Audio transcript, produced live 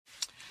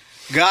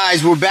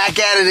Guys, we're back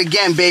at it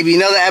again, baby.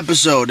 Another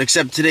episode,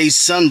 except today's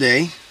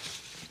Sunday,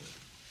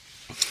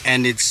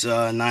 and it's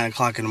 9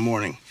 o'clock in the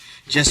morning.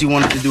 Jesse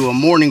wanted to do a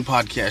morning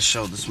podcast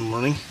show this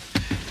morning.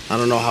 I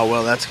don't know how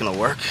well that's going to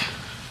work,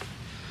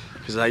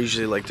 because I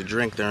usually like to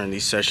drink during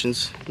these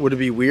sessions. Would it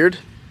be weird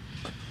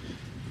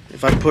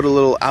if I put a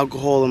little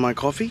alcohol in my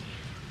coffee?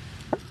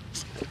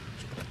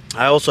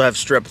 I also have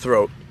strep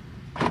throat,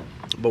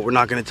 but we're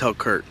not going to tell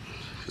Kurt,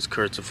 because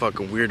Kurt's a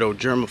fucking weirdo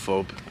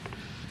germaphobe.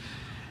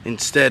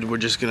 Instead, we're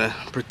just gonna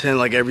pretend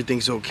like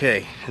everything's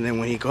okay. And then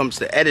when he comes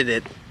to edit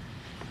it,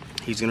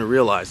 he's gonna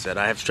realize that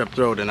I have strep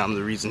throat and I'm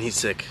the reason he's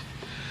sick.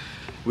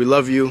 We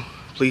love you.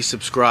 Please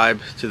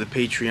subscribe to the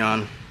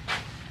Patreon.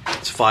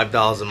 It's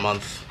 $5 a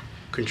month.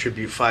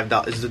 Contribute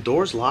 $5. Is the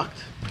doors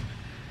locked?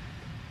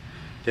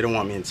 They don't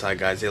want me inside,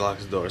 guys. They lock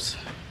the doors.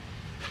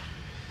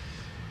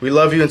 We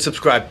love you and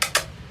subscribe.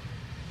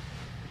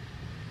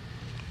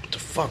 What the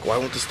fuck? Why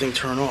won't this thing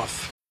turn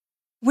off?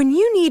 When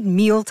you need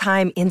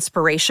mealtime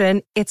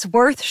inspiration, it's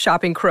worth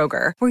shopping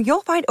Kroger, where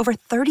you'll find over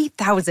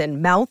 30,000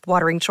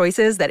 mouth-watering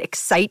choices that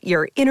excite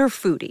your inner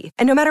foodie.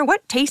 And no matter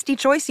what tasty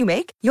choice you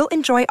make, you'll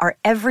enjoy our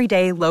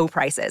everyday low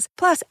prices,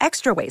 plus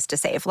extra ways to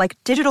save, like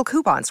digital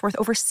coupons worth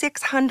over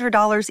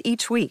 $600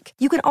 each week.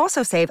 You can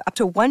also save up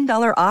to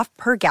 $1 off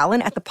per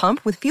gallon at the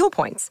pump with fuel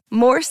points.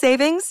 More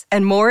savings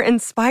and more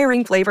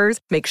inspiring flavors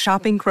make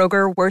shopping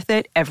Kroger worth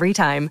it every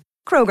time.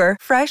 Kroger,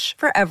 fresh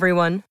for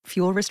everyone.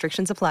 Fuel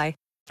restrictions apply.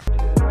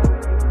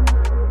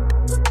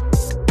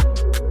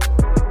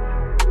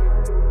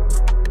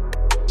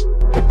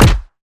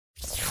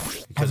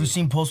 Have you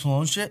seen Post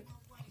Malone shit?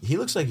 He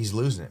looks like he's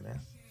losing it, man.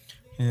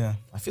 Yeah.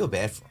 I feel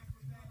bad for him.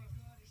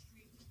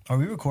 Are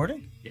we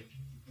recording? Yeah.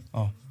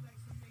 Oh.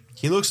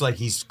 He looks like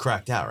he's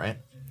cracked out, right?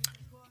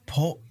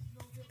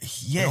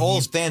 Yeah. And all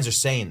his fans are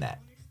saying that.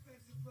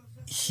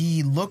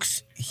 He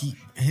looks,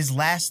 his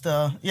last,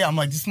 yeah, I'm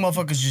like, this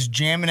motherfucker's just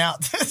jamming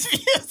out to this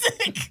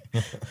music.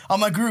 I'm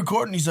like, we're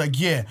recording? He's like,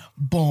 yeah,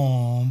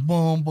 boom,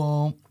 boom,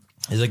 boom.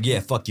 He's like, yeah,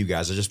 fuck you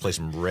guys. I just play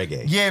some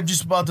reggae. Yeah, I'm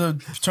just about to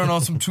turn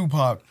on some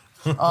Tupac.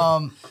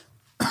 Yeah,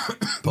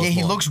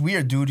 he looks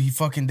weird, dude.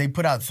 They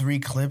put out 3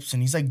 clips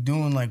and he's like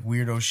doing like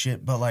weirdo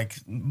shit, but like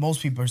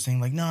most people are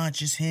saying like, nah, it's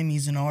just him.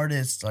 He's an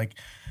artist. Like,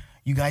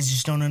 you guys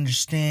just don't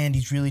understand.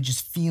 He's really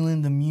just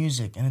feeling the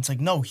music. And it's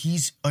like, no,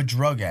 he's a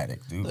drug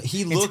addict, dude.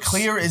 It's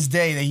clear as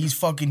day that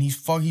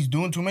he's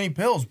doing too many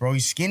pills, bro.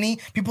 He's skinny.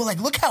 People are like,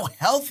 look how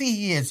healthy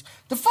he is.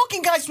 The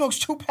fucking guy smokes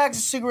 2 packs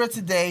of cigarettes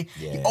a day.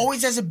 Yeah. He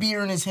always has a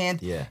beer in his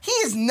hand. Yeah. He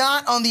is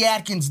not on the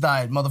Atkins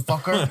diet,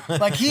 motherfucker.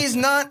 Like, he is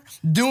not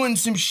doing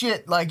some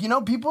shit. Like, you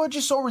know, people are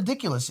just so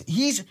ridiculous. And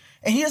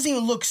he doesn't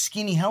even look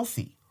skinny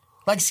healthy.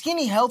 Like,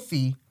 skinny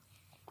healthy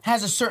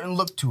has a certain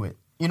look to it.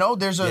 You know,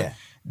 there's a... Yeah.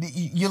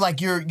 You're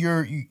like you're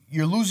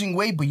losing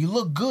weight, but you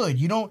look good.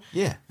 You don't.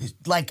 Yeah.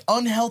 Like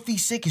unhealthy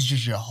sick is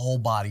just your whole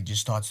body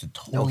just starts to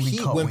totally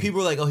cut when weight.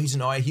 people are like, oh, he's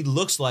an artist, he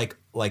looks like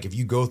if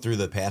you go through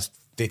the past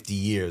 50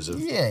 years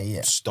of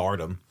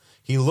stardom,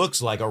 he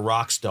looks like a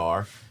rock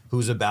star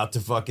who's about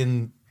to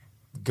fucking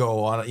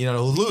go on,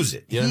 lose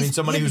it. You know what I mean?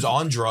 Somebody who's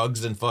on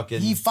drugs and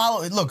fucking.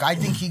 Look, I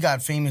think he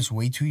got famous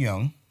way too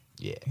young.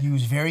 Yeah. He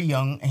was very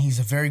young, and he's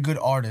a very good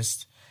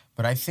artist.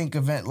 But I think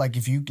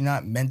if you're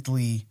not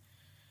mentally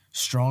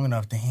strong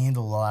enough to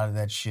handle a lot of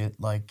that shit,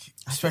 like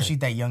especially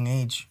at that young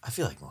age. I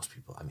feel like most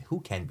people. I mean,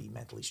 who can be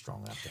mentally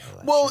strong enough to handle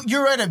that? Well, shit?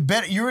 you're at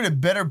a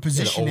better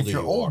position if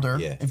you're older.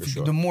 Yeah, if for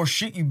sure. The more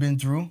shit you've been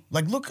through.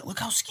 Like look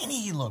how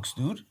skinny he looks,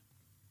 dude.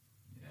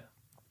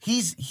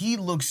 Yeah. He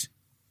looks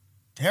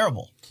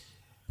terrible.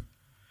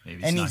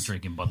 Maybe he's not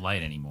drinking Bud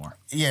Light anymore.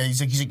 Yeah, he's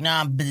like,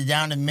 nah, I'm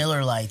down to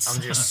Miller Lights. I'm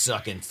just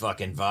sucking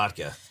fucking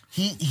vodka.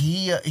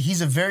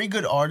 He's a very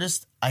good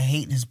artist. I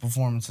hate his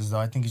performances though.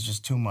 I think it's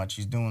just too much.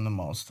 He's doing the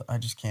most. I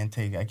just can't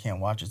take it. I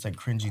can't watch it. It's like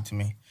cringy to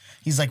me.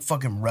 He's like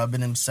fucking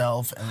rubbing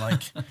himself and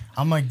like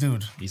I'm like,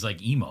 dude. He's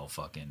like emo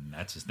fucking.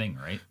 That's his thing,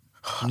 right?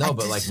 No,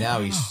 but like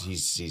now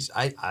he's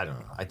I don't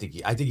know. I think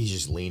he's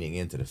just leaning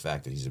into the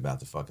fact that he's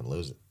about to fucking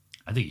lose it.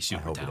 I think he's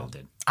super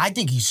talented. I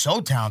think he's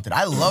so talented.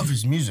 I love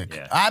his music.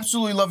 Yeah. I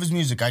absolutely love his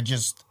music. I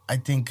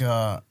think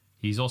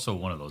he's also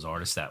one of those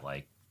artists that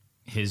like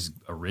his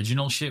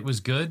original shit was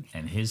good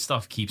and his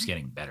stuff keeps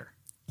getting better.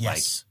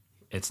 Yes.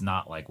 Like it's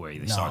not like where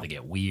they start to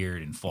get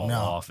weird and fall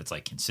off. It's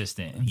like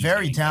consistent. And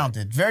very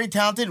talented. Better. Very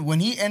talented. When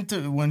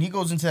he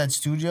goes into that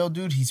studio,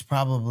 dude, he's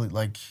probably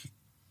like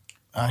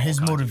his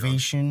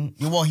motivation.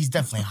 Well, he's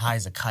definitely high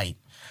as a kite.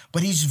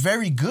 But he's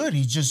very good.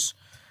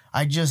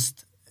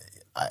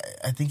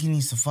 I think he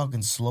needs to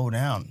fucking slow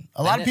down.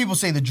 A lot of people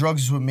say the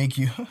drugs is what make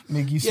you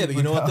Yeah, but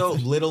you know what though?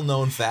 Little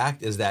known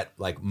fact is that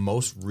like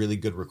most really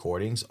good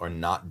recordings are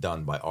not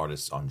done by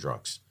artists on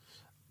drugs.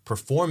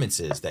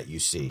 Performances that you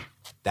see,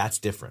 that's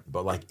different.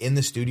 But like in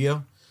the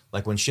studio,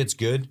 like when shit's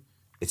good,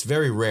 it's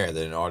very rare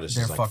that an artist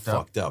They're is like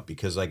fucked up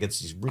because like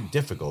it's really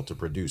difficult to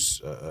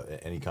produce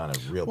any kind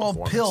of real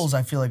performance. Pills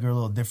I feel like are a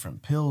little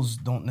different. Pills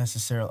don't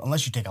necessarily,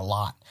 unless you take a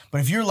lot. But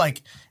if you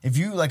like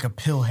a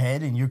pill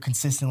head and you're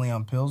consistently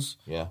on pills,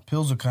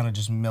 pills will kind of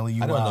just mellow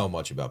you out. I don't know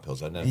much about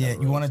pills.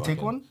 You want to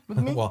take one with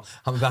me? Well,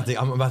 I'm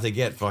about to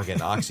get fucking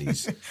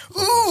oxys.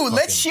 Ooh,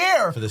 let's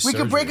share. We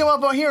could break them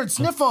up on here and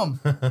sniff them.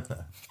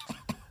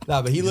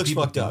 No, but he looks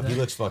fucked up. He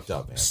looks fucked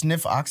up, man.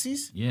 Sniff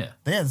oxys? Yeah.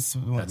 That's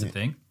a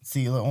thing?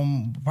 See,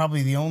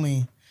 probably the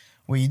only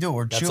way you do it,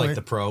 or chew it. That's like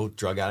the pro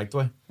drug addict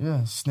way?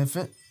 Yeah, sniff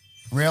it.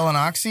 Rail and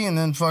oxy, and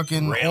then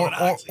fucking...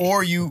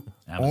 Or you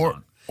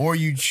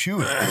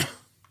chew it.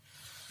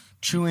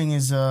 Chewing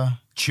is...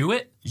 Chew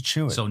it? You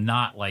chew it. So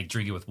not like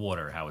drink it with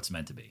water, how it's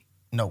meant to be?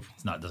 No.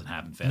 Doesn't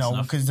happen fast enough?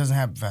 No, because it doesn't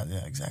happen fast.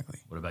 Yeah, exactly.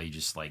 What about you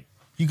just like...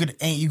 You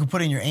could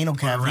put it in your anal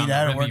cavity.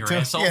 That'd work too.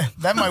 Asshole? Yeah,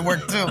 that might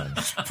work too.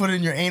 Put it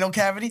in your anal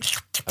cavity.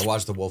 I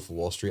watched The Wolf of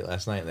Wall Street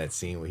last night, and that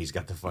scene where he's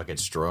got the fucking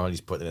straw and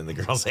he's putting it in the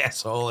girl's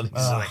asshole, and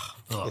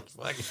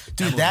he's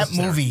dude, that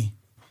movie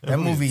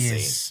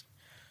is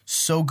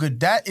so good.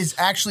 That is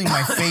actually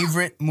my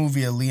favorite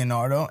movie of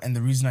Leonardo, and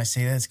the reason I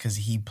say that is because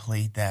he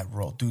played that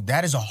role. Dude,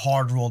 that is a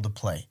hard role to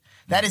play.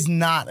 That is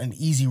not an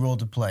easy role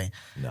to play.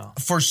 No.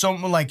 For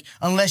someone like,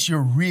 unless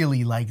you're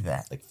really like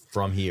that. Like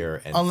from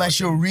here. And unless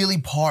you're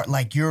really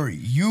like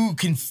you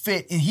can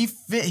fit, and he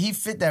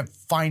fit that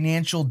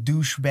financial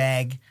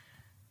douchebag.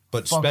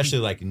 But especially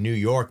like New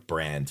York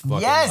brand. Fucking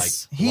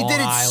yes, like he Long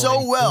did it Island,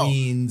 so well.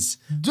 Queens,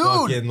 dude,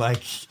 fucking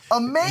like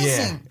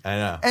amazing.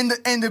 Yeah, I know.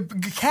 And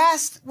the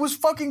cast was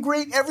fucking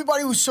great.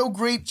 Everybody was so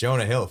great.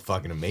 Jonah Hill,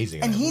 fucking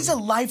amazing. And he's a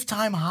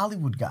lifetime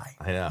Hollywood guy.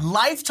 I know.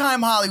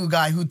 Lifetime Hollywood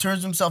guy who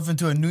turns himself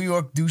into a New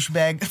York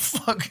douchebag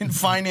fucking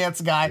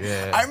finance guy.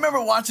 Yeah. I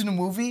remember watching the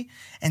movie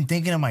and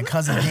thinking of my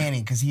cousin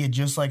Danny because he had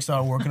just like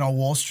started working on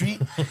Wall Street.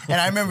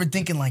 And I remember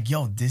thinking like,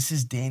 yo, this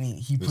is Danny.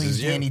 He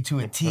plays Danny to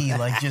a T.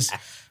 Like just...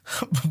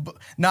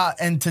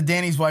 and to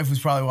Danny's wife who's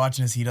probably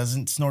watching this, he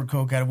doesn't snort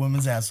coke out of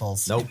women's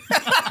assholes. Nope.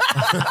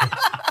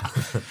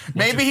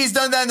 Maybe he's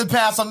done that in the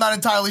past. I'm not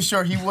entirely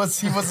sure. He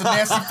was a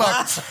nasty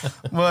fuck.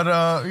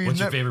 But what's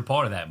your favorite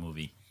part of that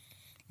movie?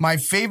 My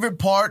favorite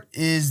part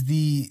is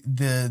the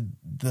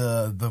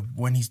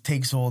when he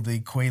takes all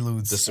the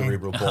Quaaludes, the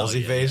cerebral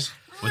palsy phase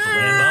with the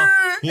Lambo.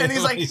 And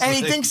he's like, and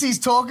he thinks he's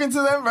talking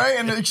to them, right?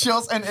 And it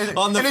shows, and it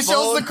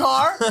shows the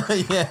car.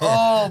 Yeah.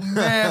 Oh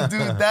man,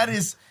 dude,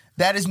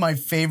 that is my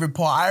favorite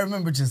part. I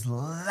remember just bro.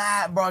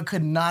 I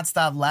could not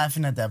stop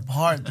laughing at that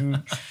part,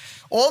 dude.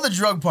 All the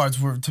drug parts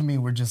were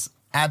just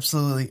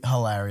absolutely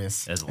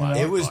hilarious. There's a lot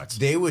of parts.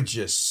 They were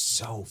just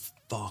so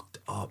fucked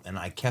up, and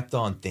I kept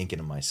on thinking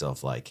to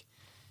myself, like,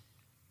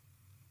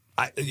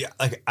 I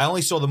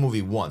only saw the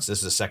movie once. This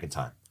is the second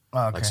time.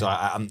 Oh, okay. Like, so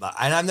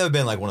I've never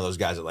been like one of those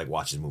guys that like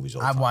watches movies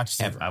all the time. I've watched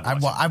it.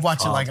 I've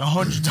watched it like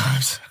 100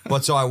 times.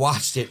 But so I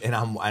watched it, and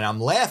I'm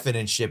laughing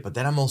and shit. But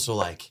then I'm also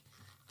like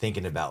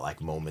thinking about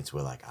like moments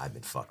where like I've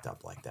been fucked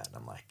up like that, and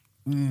I'm like,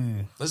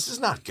 this is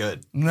not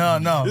good. No,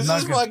 this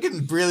is good.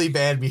 Fucking really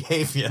bad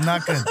behavior.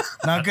 Not good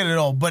at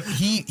all. But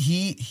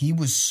he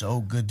was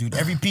so good, dude.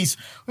 Every piece,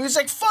 it was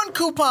like fun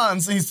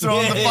coupons. He's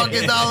throwing the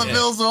fucking dollar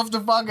bills off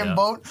the fucking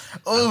boat.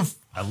 Oof.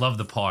 I love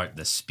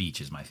the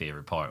speech is my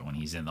favorite part when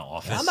he's in the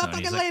office. I'm not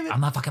fucking leaving.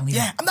 I'm not fucking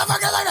leaving. Yeah, I'm not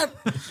fucking leaving.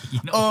 You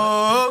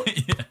know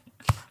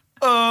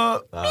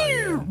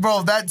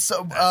bro, that's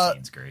so. That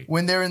scene's great.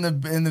 When they're in the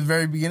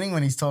very beginning,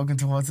 when he's talking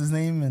to what's his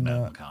name and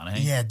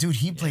McConaughey. Yeah, dude,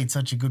 he played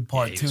such a good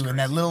part too. In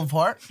that little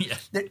part. Yeah.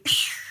 Dude,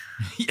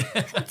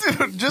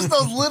 just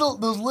those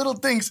little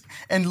things.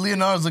 And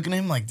Leonardo's looking at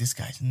him like, this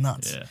guy's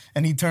nuts. Yeah.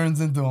 And he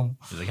turns into him.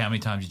 He's like, how many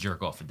times you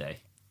jerk off a day?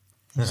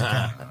 He's like,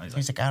 I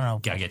don't know.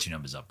 Gotta get your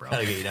numbers up, bro.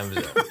 Gotta get your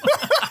numbers up.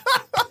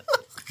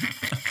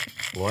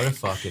 What a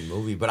fucking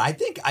movie. But I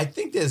think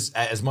there's,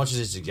 as much as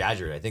it's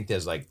exaggerated, I think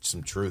there's like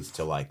some truth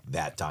to like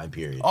that time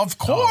period. Of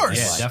course.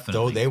 Yeah, like, definitely.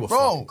 Though they were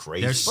fucking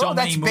crazy. There's so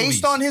many that's movies.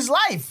 Based on his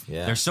life.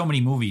 Yeah. There's so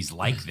many movies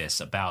like this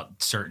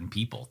about certain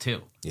people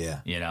too.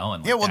 Yeah. You know?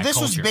 And yeah, well, this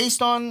culture. was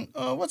based on,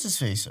 what's his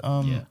face?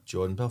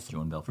 Jordan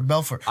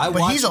Belfort.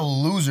 But he's a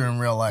loser in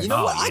real life. You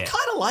know what? I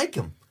kind of like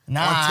him.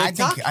 Nah,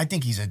 I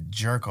think he's a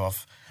jerk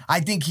off. I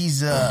think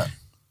he's I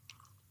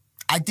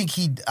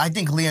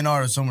think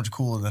Leonardo's so much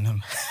cooler than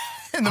him.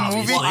 In the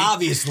movie, well,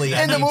 obviously,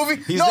 in the movie,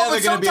 he's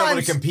never going to be able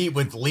to compete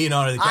with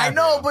Leonardo DiCaprio. I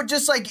know, but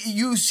just like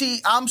you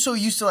see, I'm so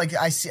used to like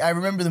I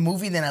remember the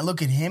movie, then I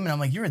look at him and I'm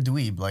like, you're a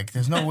dweeb. Like,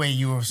 there's no way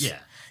you were.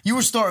 You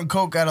were snorting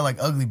coke out of like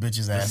ugly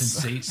bitches' ass.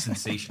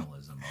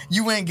 Sensationalism.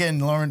 You ain't getting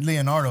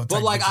Leonardo.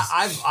 But like,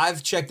 bitches.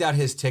 I've checked out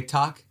his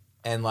TikTok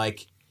and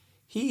like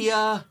he.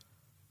 I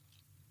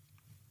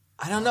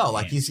don't know.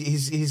 Like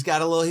he's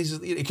got a little.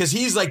 Because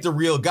he's like the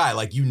real guy.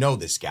 Like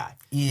this guy.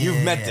 Yeah,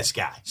 You've met this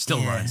guy.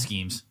 Still running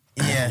schemes.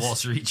 Yes. Wall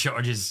Street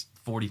charges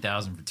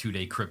 $40,000 for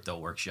 2-day crypto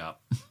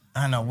workshop.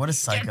 I know, what a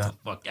psycho. Get the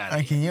fuck out of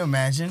here. Can you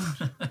imagine?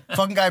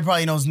 Fucking guy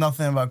probably knows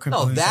nothing about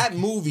crypto. No, that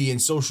movie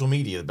and social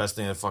media, the best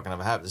thing that fucking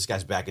ever happened. This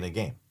guy's back in the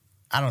game.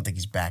 I don't think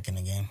he's back in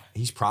the game.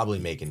 He's probably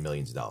making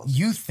millions of dollars.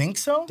 You think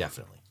so?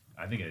 Definitely.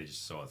 I think I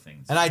just saw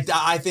things. And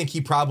I think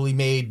he probably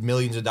made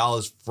millions of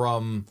dollars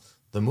from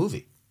the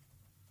movie.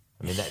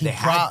 I mean,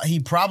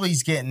 he's probably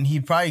getting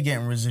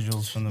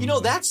residuals from the movie. You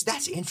know,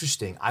 that's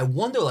interesting. I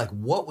wonder, like,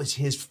 what was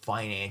his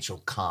financial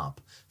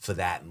comp for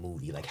that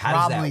movie? Like,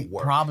 how does that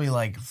work? Probably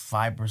like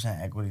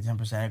 5% equity,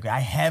 10% equity. I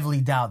heavily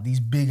doubt these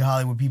big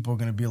Hollywood people are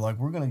going to be like,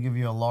 we're going to give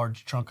you a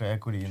large chunk of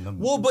equity in the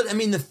movie. Well, but I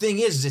mean, the thing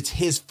is it's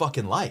his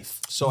fucking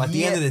life. So at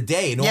the end of the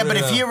day,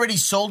 if he already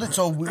sold it,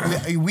 so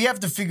we have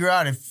to figure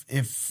out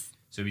if.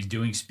 So he's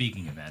doing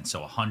speaking events,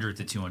 so $100,000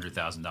 to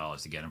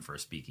 $200,000 to get him for a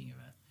speaking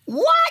event.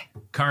 What?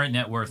 Current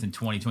net worth in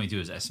 2022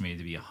 is estimated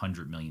to be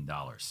 $100 million.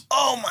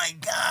 Oh my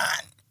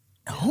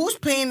God. Who's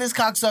paying this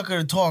cocksucker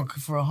to talk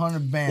for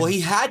 100 bands? Well,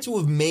 he had to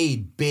have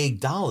made big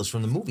dollars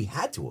from the movie.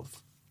 Had to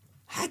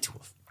have.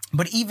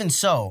 But even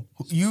so,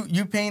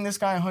 you paying this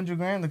guy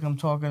 $100,000 to come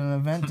talk at an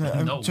event?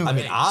 No, I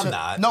mean, I'm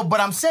not. No, but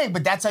I'm saying,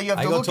 but that's how you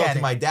have to look at it. I go talk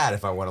to my dad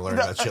if I want to learn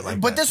about shit like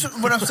that. But this is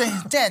what I'm saying.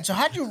 Dad, so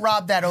how'd you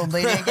rob that old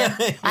lady again?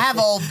 I have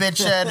an old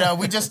bitch that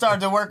we just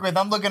started to work with.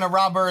 I'm looking to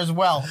rob her as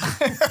well.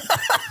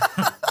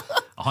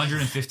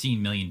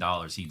 $115 million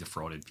he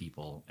defrauded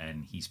people,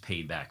 and he's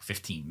paid back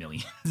 $15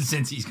 million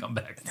since he's come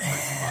back.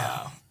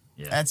 Wow.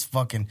 Yeah. That's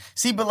fucking...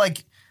 See, but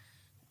like...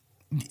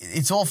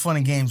 It's all fun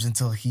and games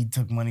until he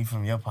took money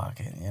from your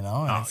pocket, you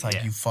know? And it's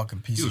like, you fucking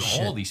piece of shit.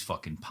 Dude, all these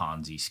fucking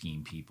Ponzi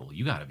scheme people,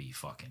 you gotta be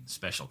fucking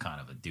special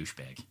kind of a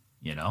douchebag,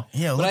 you know?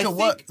 Yeah, look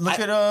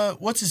at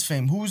what's his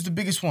fame? Who was the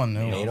biggest one?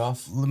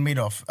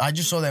 Madoff. I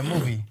just saw that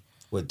movie.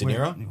 What, De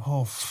Niro?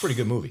 It's a pretty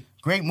good movie.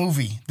 Great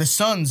movie. The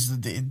Sons,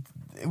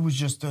 it was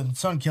just the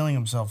son killing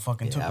himself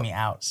fucking took me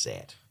out.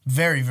 Sad.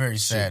 Very, very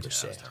sad.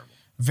 Super sad.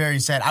 Very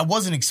sad. I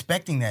wasn't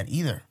expecting that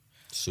either.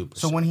 Super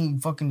So sad. when he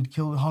fucking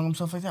hung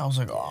himself like that, I was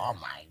like, oh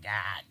my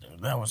God,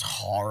 dude, that was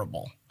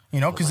horrible. You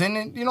know, because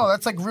then, you know,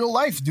 that's like real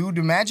life, dude.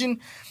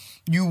 Imagine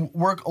you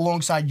work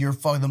alongside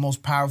one of the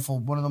most powerful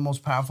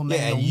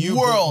men in the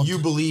world. You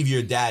believe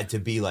your dad to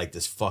be like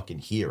this fucking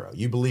hero.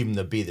 You believe him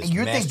to be this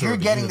you master think you're of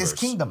the getting universe. this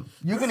kingdom.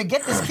 You're going to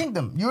get this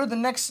kingdom. You're the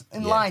next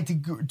in line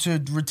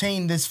to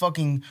retain this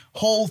fucking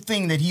whole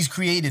thing that he's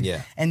created.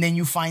 Yeah. And then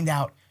you find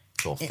out.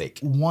 It's all fake.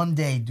 One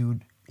day,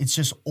 dude, it's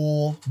just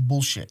all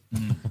bullshit.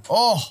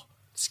 Oh.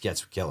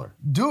 Sketch killer.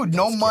 Dude,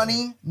 no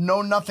money,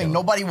 no nothing.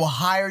 Nobody will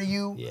hire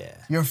you. Yeah.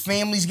 Your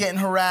family's getting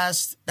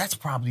harassed. That's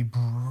probably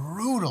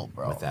brutal,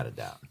 bro. Without a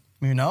doubt.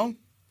 You know?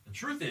 The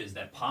truth is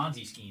that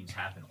Ponzi schemes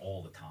happen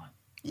all the time.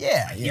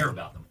 Yeah. I hear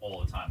about them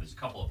all the time. There's a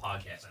couple of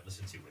podcasts I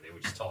listened to where they were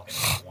just talking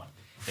about one.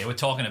 They were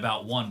talking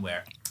about one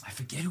where, I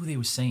forget who they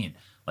were saying,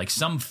 like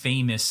some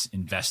famous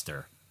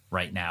investor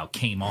right now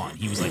came on.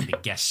 He was like the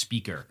guest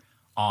speaker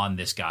on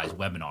this guy's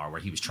webinar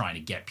where he was trying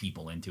to get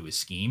people into his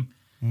scheme.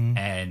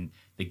 And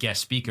the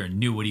guest speaker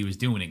knew what he was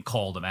doing and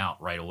called him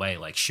out right away,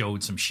 like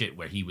showed some shit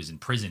where he was in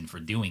prison for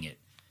doing it.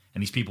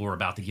 And these people were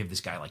about to give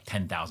this guy like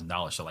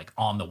 $10,000. So like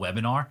on the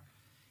webinar,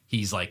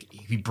 he's like,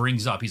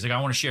 he's like,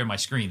 I want to share my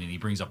screen. And he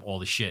brings up all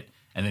the shit.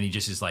 And then he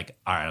just is like,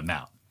 all right, I'm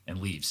out, and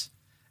leaves.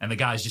 And the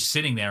guy's just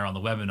sitting there on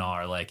the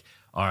webinar like,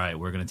 all right,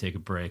 we're going to take a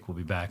break. We'll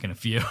be back in a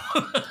few.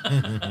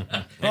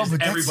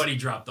 Everybody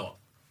dropped off.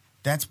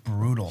 That's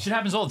brutal. Shit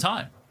happens all the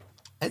time.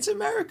 It's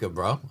America,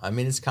 bro. I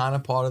mean, it's kind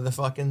of part of the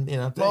fucking, thing.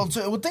 Well,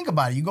 think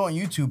about it. You go on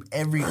YouTube,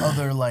 every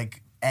other,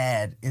 like,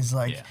 ad is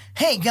like,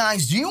 hey,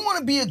 guys, do you want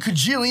to be a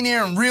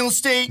cajillionaire in real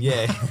estate?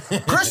 Yeah.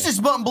 Press this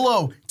button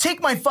below.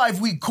 Take my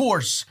 5-week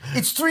course.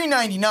 It's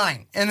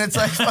 $3.99. And it's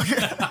like,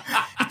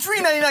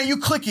 $3.99, you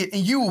click it,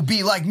 and you will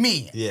be like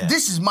me. Yeah.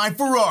 This is my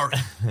Ferrari.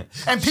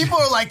 And people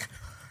are like,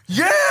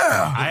 yeah.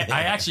 I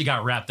actually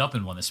got wrapped up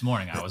in one this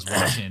morning. I was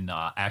watching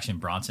Action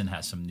Bronson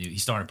has some new.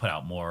 He's starting to put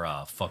out more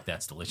Fuck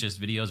That's Delicious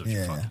videos, which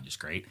are fucking just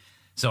great.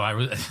 So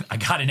I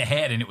got an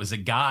ad, and it was a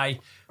guy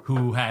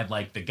who had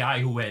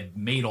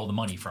made all the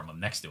money from him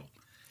next to him,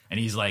 and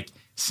he's like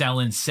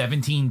selling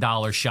 $17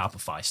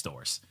 Shopify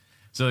stores.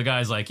 So the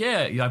guy's like,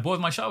 yeah, I bought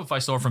my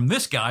Shopify store from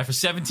this guy for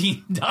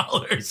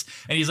 $17.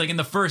 And he's like, in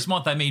the first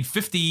month, I made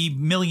 $50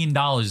 million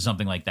or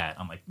something like that.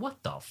 I'm like,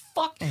 what the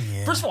fuck?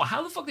 Yeah. First of all,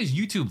 how the fuck does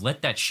YouTube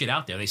let that shit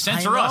out there? They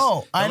censor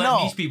us. They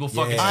let these people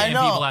fucking scam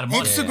people out of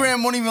money.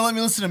 Instagram won't even let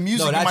me listen to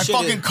music in my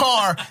fucking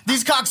car.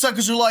 These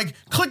cocksuckers are like,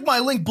 click my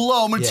link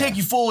below. I'm going to take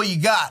you for all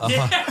you got.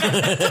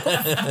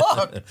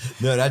 Fuck.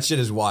 No, that shit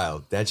is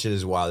wild. That shit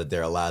is wild that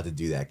they're allowed to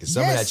do that. Because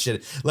some of that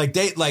shit,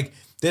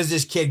 there's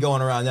this kid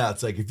going around now.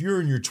 It's like, if you're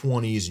in your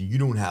 20s and you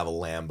don't have a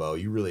Lambo,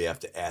 you really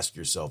have to ask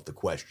yourself the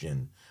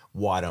question,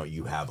 why don't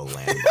you have a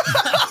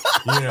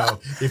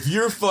Lambo? If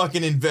you're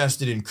fucking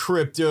invested in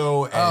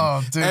crypto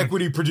and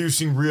equity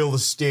producing real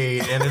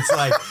estate, and it's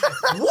like,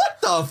 what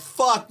the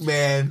fuck,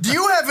 man? Do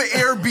you have an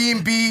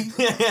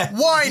Airbnb?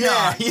 Why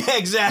not? Yeah,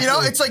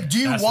 exactly. It's like, do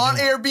you want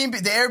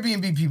Airbnb? The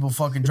Airbnb people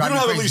fucking drive me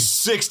crazy. You don't have at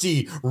least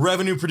 60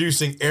 revenue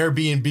producing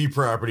Airbnb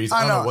properties.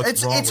 I don't know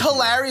what's wrong with It's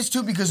hilarious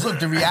too, because look,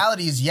 the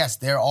reality is, yes,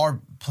 there are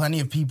plenty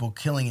of people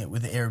killing it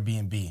with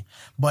Airbnb,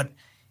 but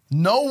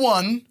no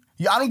one,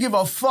 I don't give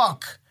a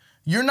fuck.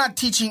 You're not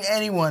teaching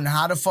anyone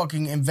how to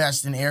fucking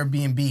invest in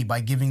Airbnb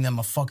by giving them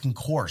a fucking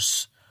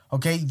course.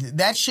 Okay,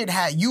 that shit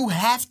you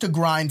have to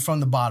grind from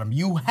the bottom.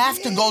 You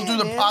have to go through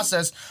the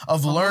process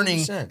of learning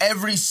 100%.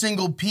 every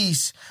single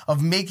piece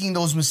of making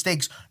those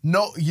mistakes.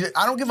 No,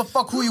 I don't give a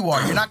fuck who you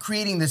are. You're not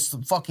creating this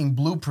fucking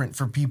blueprint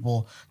for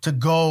people to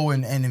go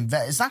and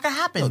invest. It's not gonna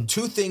happen. No,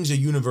 two things are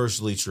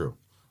universally true.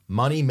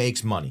 Money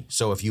makes money.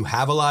 So if you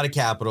have a lot of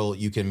capital,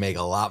 you can make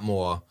a lot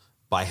more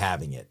by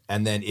having it.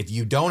 And then if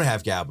you don't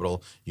have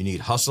capital, you need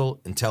hustle,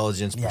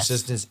 intelligence,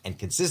 persistence, and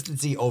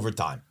consistency over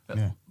time.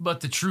 But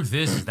the truth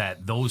is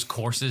that those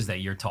courses that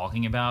you're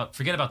talking about,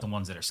 forget about the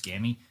ones that are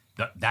scammy.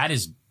 That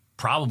is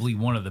probably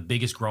one of the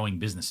biggest growing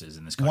businesses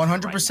in this country.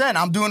 100%.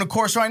 I'm doing a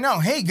course right now.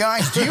 Hey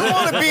guys, do you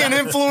want to be an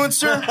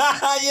influencer?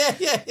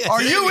 Yeah.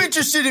 Are you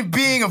interested in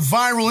being a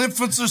viral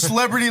influencer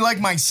celebrity like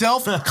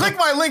myself? Click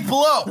my link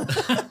below.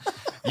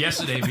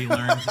 Yesterday we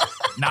learned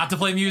not to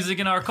play music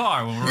in our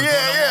car when we're recording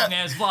a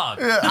long-ass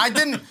vlog. Yeah, I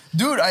didn't,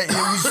 dude.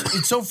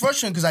 It's so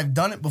frustrating because I've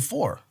done it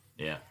before.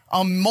 Yeah.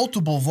 On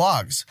multiple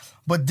vlogs,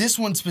 but this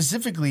one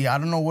specifically, I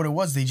don't know what it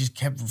was. They just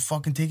kept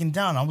fucking taking it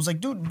down. I was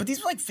like, dude, but these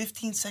were like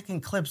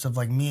 15-second clips of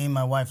like me and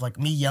my wife, like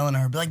me yelling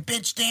at her, be like,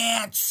 bitch,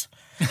 dance.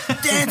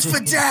 Dance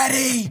for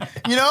daddy.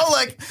 You know,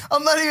 like,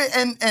 I'm not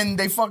even, and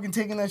they fucking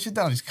taking that shit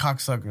down, these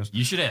cocksuckers.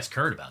 You should ask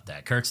Kurt about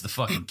that. Kurt's the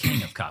fucking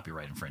king of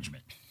copyright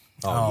infringement.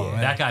 Oh, yeah.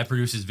 That guy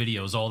produces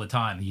videos all the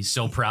time. He's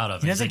so proud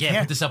of it. He's like,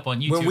 care. put this up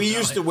on YouTube. When we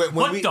used to, what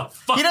the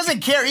fuck? He doesn't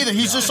care either.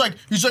 He's just like,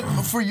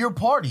 for your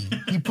party.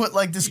 He put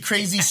like this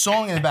crazy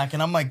song in the back,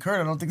 and I'm like, Kurt,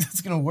 I don't think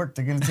that's gonna work.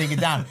 They're gonna take it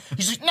down.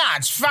 He's like, nah,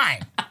 it's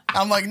fine.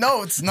 I'm like,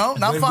 no, it's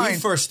not when fine. When we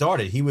first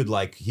started, he would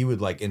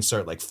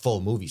insert like full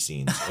movie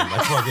scenes and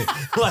like fucking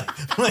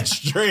like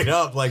straight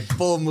up like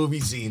full movie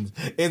scenes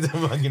in the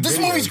fucking This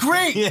videos. movie's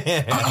great.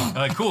 I'm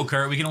like, cool,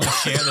 Kurt. We can only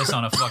share this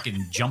on a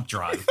fucking jump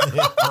drive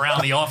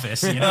around the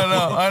office. You know?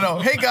 I know.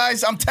 Hey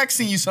guys, I'm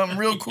texting you something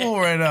real cool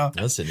right now.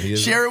 Listen,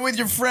 share it with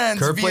your friends.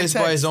 Kurt via plays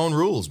text. by his own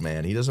rules,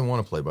 man. He doesn't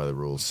want to play by the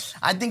rules.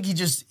 I think he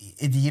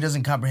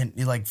doesn't comprehend.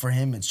 Like for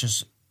him,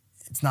 it's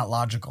not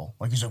logical.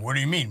 Like he's like, what do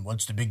you mean?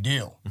 What's the big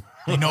deal?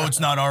 They know it's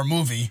not our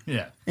movie.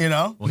 Yeah. You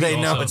know? Well, They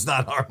know it's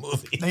not our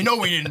movie. They know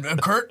we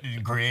didn't. Kurt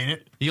didn't create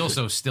it. He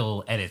also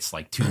still edits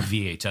like 2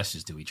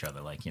 VHSs to each other.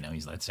 Like, you know,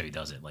 that's how he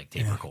does it, like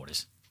tape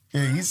recorders.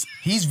 Yeah,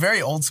 he's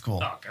very old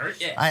school. Oh, Kurt,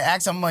 yeah.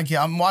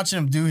 I'm watching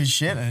him do his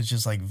shit, and it's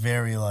just like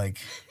very like.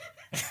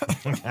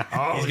 He's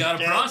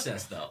got a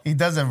process though. He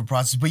does have a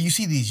process, but you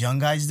see these young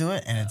guys do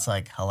it, and it's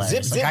like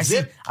hilarious. Zip, Like,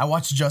 zip. I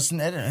watch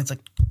Justin edit, and it's like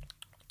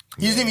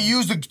he doesn't even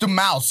use the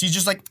mouse. He's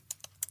just like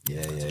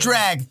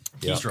drag.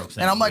 Keystrokes.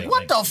 And I'm like,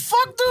 what the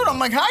fuck, dude? I'm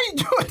like, how you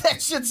doing that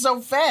shit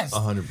so fast?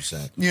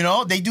 100%. You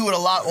know, they do it a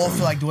lot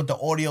also like what the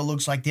audio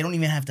looks like. They don't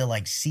even have to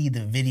like see the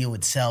video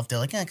itself. They're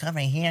like, come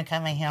right here,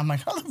 come right here. I'm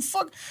like, how the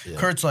fuck? Yeah.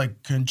 Kurt's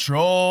like,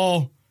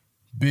 Control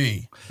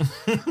B.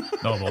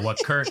 No, but what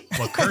Kurt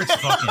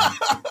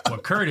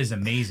is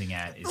amazing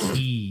at is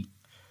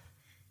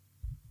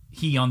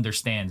he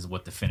understands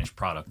what the finished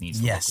product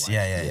needs to look like.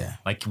 Yeah.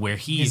 Like where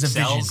he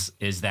excels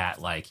is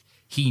that like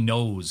he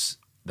knows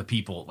the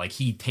people, like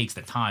he takes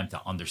the time to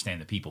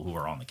understand the people who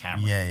are on the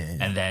camera. Yeah.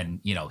 And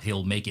then, you know,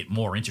 he'll make it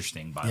more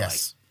interesting by like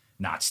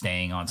not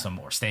staying on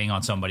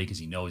somebody because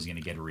he knows he's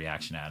going to get a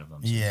reaction out of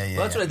them. So. Yeah. Well,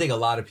 that's what I think a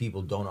lot of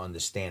people don't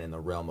understand in the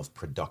realm of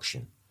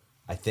production.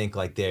 I think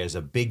like there's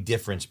a big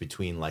difference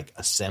between like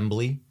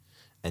assembly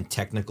and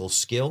technical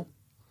skill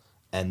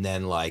and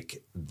then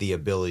like the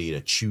ability to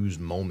choose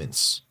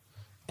moments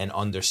and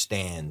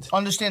understand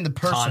the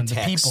person, context,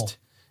 the people.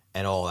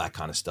 And all that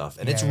kind of stuff.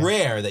 And it's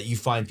rare that you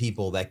find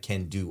people that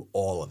can do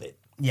all of it.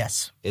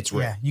 Yes. It's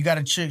rare. Yeah, you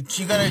got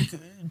to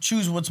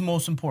choose what's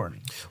most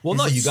important. Well,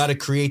 no, you got to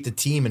create the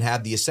team and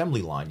have the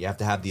assembly line. You have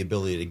to have the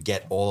ability to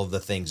get all of the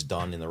things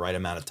done in the right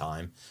amount of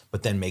time,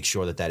 but then make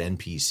sure that end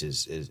piece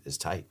is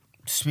tight.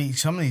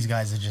 Some of these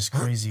guys are just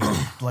crazy,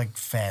 like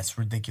fast,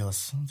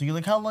 ridiculous. So you're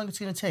like, how long it's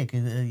gonna take?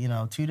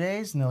 2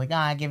 days? And they're like,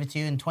 I give it to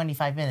you in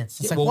 25 minutes.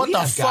 It's like, well, what the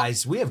fuck?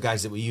 We have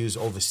guys that we use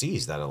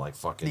overseas that are like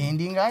fucking the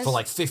Indian guys for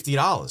like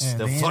 $50. Yeah,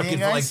 They're fucking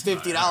for like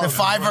 $50. The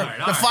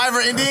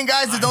Fiverr Indian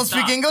guys that don't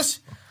speak English.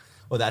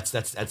 Well, that's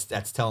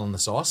telling the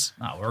sauce.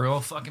 No, we're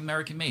all fucking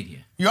American made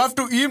here. You have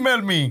to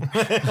email me.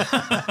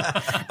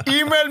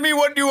 Email me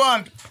what you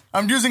want.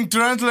 I'm using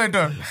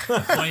translator.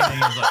 Funny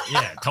thing is, like,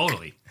 yeah,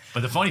 totally.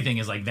 But the funny thing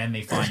is, like, then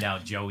they find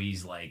out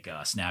Joey's like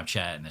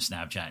Snapchat and they're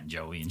Snapchatting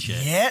Joey and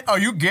shit. Yeah, are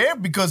you gay?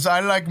 Because I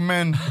like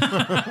men.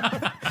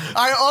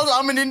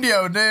 I'm in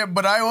India,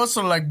 but I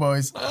also like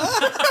boys.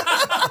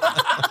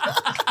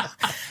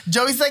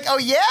 Joey's like, oh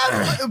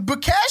yeah,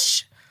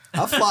 Bukesh.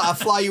 I'll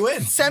fly you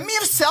in. Send me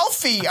a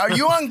selfie. Are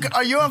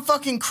you on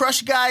fucking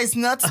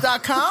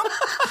crushguysnuts.com?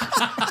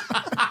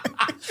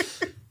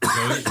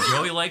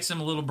 Joey likes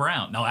him a little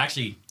brown. No,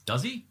 actually,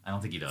 does he? I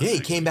don't think he does. Yeah, he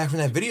came back from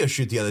that video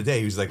shoot the other day.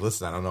 He was like,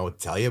 listen, I don't know what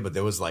to tell you, but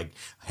there was like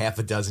half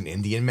a dozen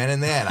Indian men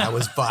in there, and I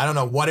don't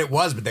know what it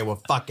was, but they were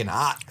fucking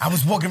hot. I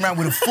was walking around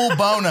with a full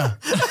boner.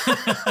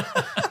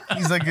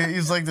 He's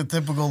like the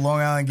typical Long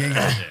Island gay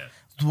guy. Yeah.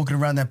 Walking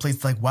around that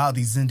place like, wow,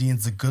 these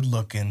Indians are good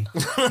looking.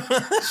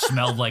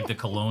 Smelled like the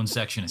cologne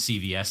section of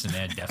CVS in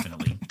there,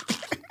 definitely.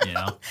 You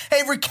know?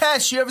 Hey,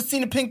 Rakesh, you ever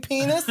seen a pink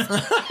penis?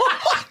 Oh,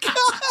 my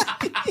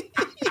God.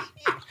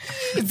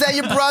 Is that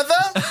your brother?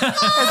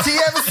 Has he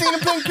ever seen a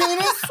pink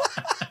penis?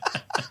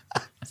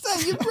 Is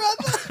that your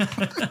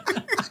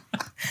brother?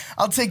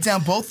 I'll take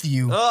down both of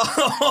you.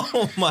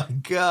 Oh, my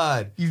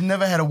God. You've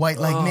never had a white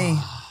like me.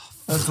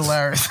 That's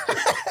hilarious.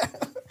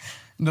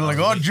 And they're like,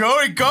 oh,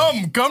 Joey,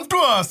 come to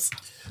us.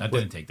 That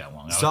didn't take that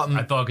long.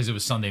 I thought because it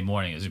was Sunday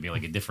morning, it was going to be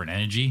like a different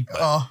energy,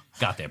 but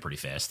got there pretty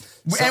fast.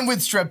 And with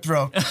strep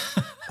throat.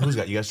 You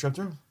got strep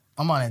throat?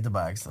 I'm on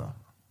antibiotics, though.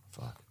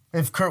 Fuck.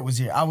 If Kurt was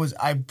here,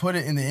 I put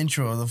it in the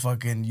intro of the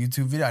fucking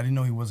YouTube video. I didn't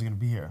know he wasn't going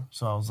to be here.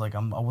 So I was like, I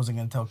wasn't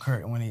going to tell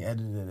Kurt. And when he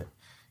edited it,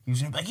 he was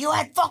going to be like, you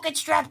had fucking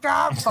strep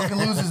throat. Fucking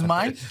lose his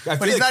mind.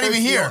 But he's not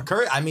even here.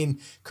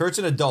 Kurt's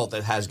an adult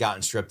that has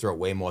gotten strep throat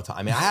way more time.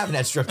 I mean, I haven't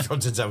had strep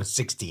throat since I was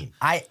 16.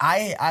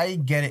 I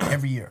get it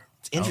every year.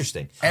 It's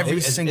interesting. Every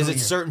single year.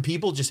 Is it certain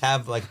people just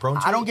have like prone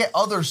to it? I don't get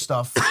other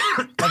stuff.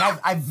 Like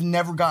I've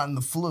never gotten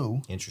the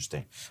flu.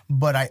 Interesting.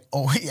 But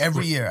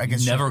every year I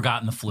get Never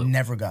gotten the flu.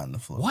 Never gotten the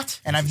flu. What?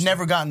 And I've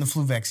never gotten the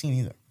flu vaccine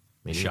either.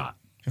 Shot.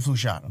 The flu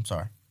shot. I'm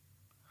sorry.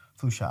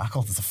 Flu shot. I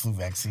called this a flu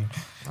vaccine.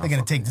 They're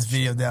gonna take this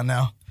video down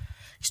now.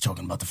 He's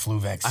talking about the flu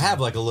vaccine. I have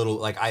like a little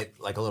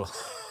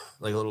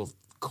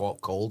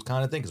cold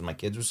kind of thing because my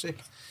kids were sick,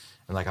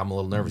 and like I'm a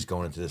little nervous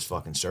going into this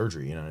fucking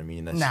surgery. You know what I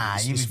mean?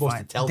 You're supposed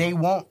fine. to tell They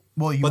them. won't.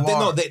 Well, you But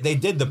are. they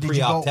did the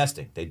pre-op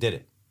testing. They did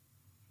it.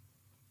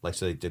 Like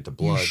so, they did the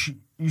blood.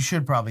 You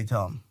should probably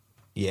tell him.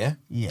 Yeah.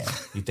 Yeah.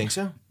 You think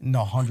so?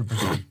 No,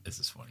 100%. This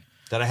is funny.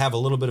 Did I have a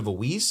little bit of a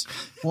wheeze?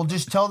 Well,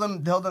 just tell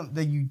them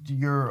that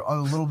you're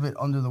a little bit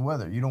under the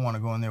weather. You don't want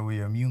to go in there with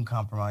your immune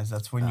compromised.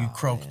 That's when you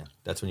croak. Man.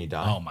 That's when you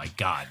die. Oh my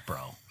God,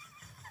 bro.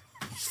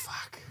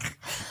 Fuck.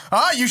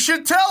 You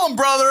should tell him,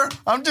 brother.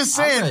 I'm just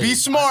saying, be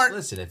smart.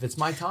 Listen, if it's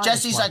my time,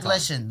 Jesse's it's my like,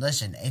 time.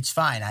 listen, it's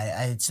fine.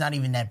 It's not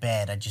even that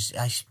bad.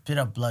 I spit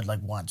up blood like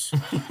once.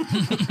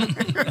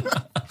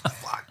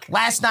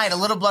 Last night, a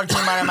little blood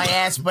came out of my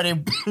ass, but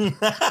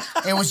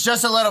it was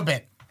just a little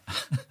bit.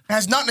 It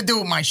has nothing to do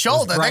with my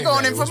shoulder. They're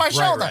going in for my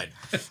shoulder.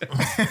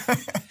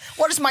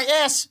 What does my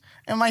ass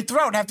and my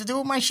throat have to do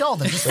with my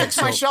shoulder? Just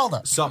fix my shoulder.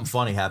 Something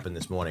funny happened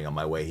this morning on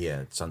my way here.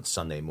 It's on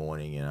Sunday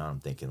morning, you know. I'm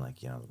thinking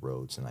like, you know, the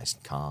roads are nice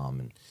and calm,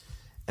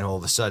 and all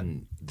of a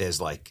sudden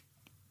there's like,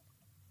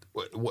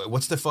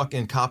 what's the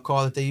fucking cop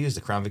car that they use?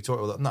 The Crown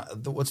Victoria?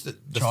 What's the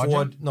Charger?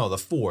 Ford? No, the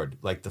Ford,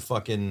 like the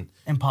fucking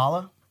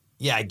Impala?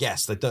 yeah, I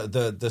guess like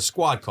the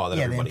squad car that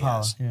Yeah, everybody the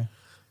Impala. has. Yeah.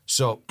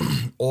 So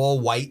all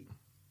white,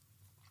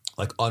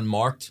 like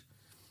unmarked,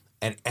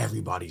 and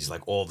everybody's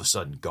like all of a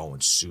sudden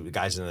going. The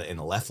guy's in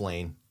the left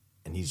lane,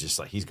 and he's just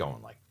like he's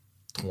going like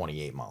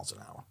 28 miles an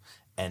hour,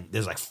 and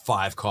there's like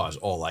 5 cars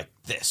all like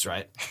this,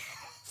 right?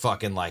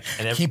 Fucking like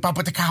and Keep up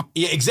with the cop.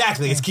 yeah,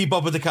 exactly. It's keep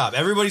up with the cop.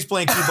 Everybody's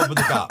playing keep up with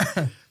the cop.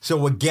 So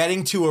we're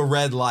getting to a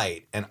red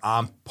light, and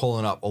I'm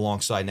pulling up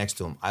alongside next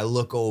to him. I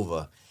look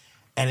over,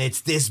 and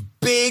it's this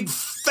big,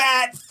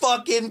 fat,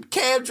 fucking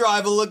cab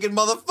driver looking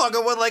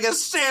motherfucker with like a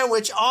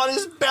sandwich on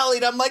his belly.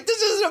 And I'm like,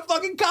 this isn't a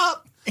fucking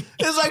cop.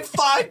 There's like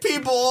 5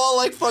 people all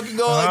like fucking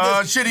going like this.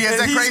 Oh, shit, he has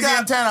And that crazy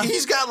antenna.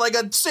 He's got like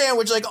a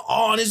sandwich like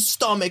on his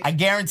stomach. I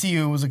guarantee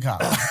you it was a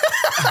cop.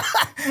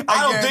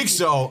 I don't think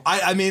so.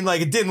 I mean,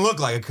 like, it didn't look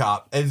like a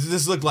cop.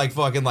 This looked like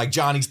fucking like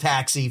Johnny's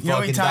Taxi. You know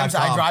how many times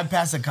I drive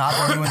past a cop,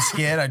 everyone's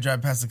scared. I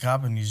drive past a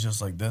cop and he's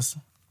just like this.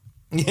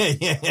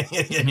 Yeah,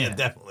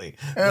 definitely.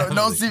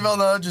 No seatbelt,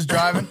 no, just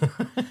driving.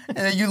 And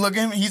then you look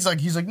at him, he's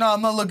like, no,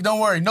 I'm not looking, don't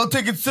worry. No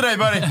tickets today,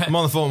 buddy. I'm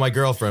on the phone with my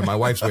girlfriend. My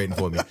wife's waiting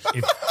for me.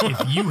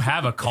 If you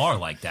have a car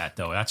like that,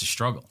 though, that's a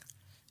struggle.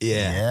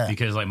 Yeah.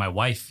 Because like my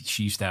wife,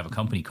 she used to have a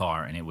company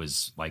car, and it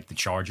was like the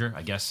Charger,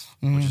 I guess,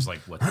 which is like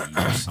what they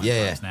use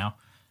sometimes now.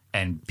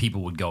 And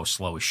people would go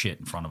slow as shit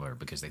in front of her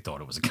because they thought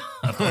it was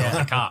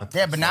a cop.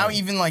 Yeah, but now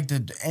even like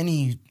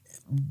even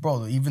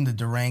the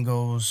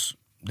Durangos,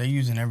 they're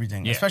using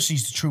everything. Yeah. Especially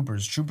the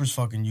troopers. Troopers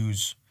fucking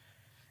use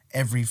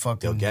every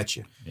fucking. They'll get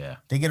you. Yeah.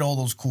 They get all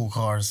those cool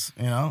cars,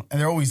 you know?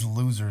 And they're always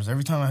losers.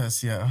 Every time I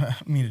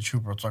meet a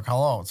trooper, it's like,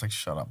 hello. It's like,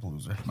 shut up,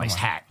 loser. Nice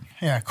hat.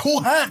 Yeah,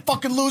 cool hat,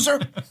 fucking loser.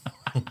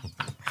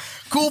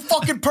 Cool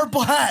fucking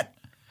purple hat.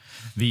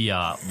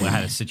 I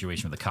had a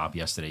situation with a cop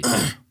yesterday.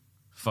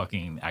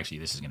 Actually,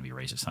 this is going to be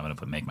racist. I'm going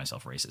to make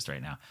myself racist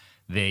right now.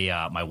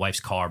 My wife's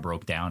car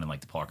broke down in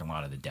like the parking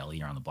lot of the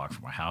deli around the block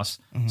from our house.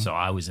 Mm-hmm. So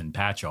I was in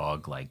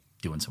Patchogue, like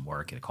doing some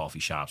work at a coffee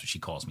shop. So she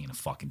calls me in a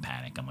fucking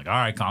panic. I'm like, all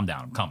right, calm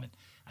down. I'm coming.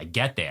 I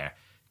get there.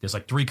 There's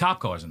like 3 cop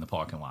cars in the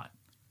parking lot,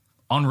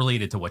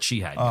 unrelated to what she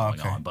had going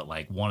on. But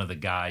like one of the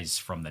guys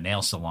from the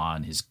nail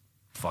salon, his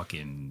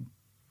fucking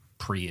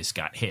Prius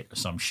got hit or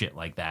some shit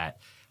like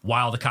that.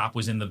 While the cop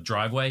was in the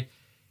driveway,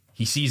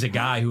 he sees a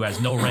guy who has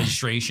no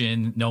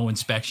registration, no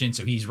inspection,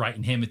 so he's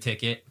writing him a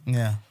ticket.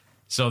 Yeah.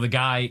 So the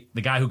guy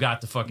who got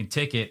the fucking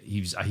ticket,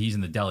 he's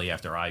in the deli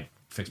after I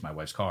fixed my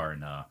wife's car,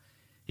 and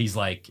he's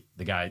like,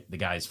 the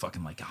guy's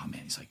fucking like, oh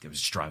man, he's like, I was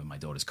just driving my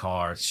daughter's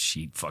car,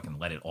 she fucking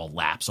let it all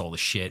lapse, all the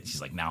shit.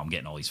 He's like, now I'm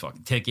getting all these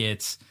fucking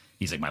tickets.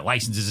 He's like, my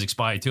license is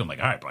expired too. I'm like,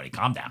 all right, buddy,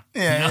 calm down.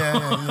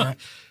 Yeah.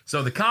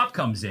 So the cop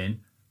comes in,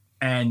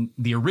 And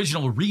the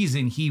original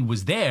reason he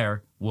was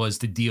there was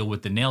to deal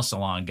with the nail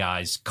salon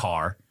guy's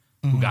car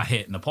who got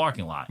hit in the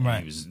parking lot. And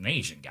he was an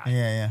Asian guy.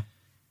 Yeah.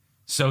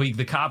 So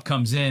the cop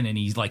comes in and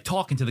he's like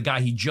talking to the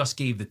guy he just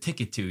gave the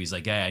ticket to. He's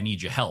like, hey, I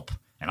need your help.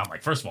 And I'm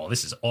like, first of all,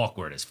 this is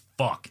awkward as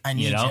fuck. I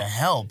need your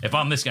help. If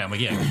I'm this guy, I'm like,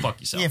 yeah, go fuck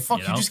yourself. Yeah, fuck,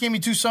 you just gave me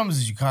 2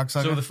 summonses, you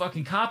cocksucker. So the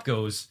fucking cop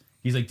goes,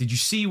 he's like, did you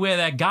see where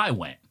that guy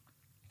went?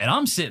 And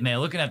I'm sitting there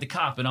looking at the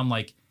cop and I'm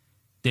like,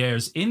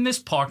 there's in this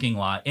parking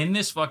lot, in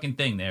this fucking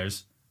thing,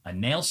 there's a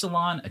nail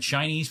salon, a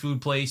Chinese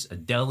food place, a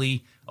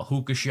deli, a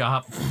hookah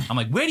shop. I'm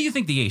like, where do you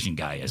think the Asian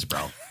guy is,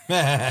 bro?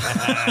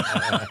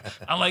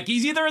 I'm like,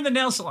 he's either in the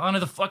nail salon or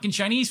the fucking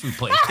Chinese food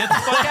place. Get the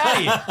fuck out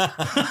of here.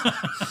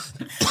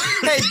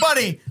 Hey,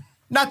 buddy,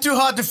 not too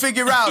hard to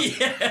figure out.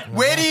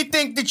 Where do you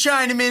think the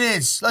Chinaman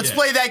is? Let's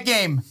play that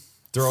game.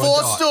 Throw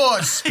 4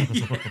 stores.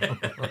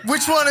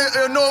 Which one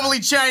are normally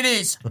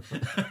Chinese? Bro,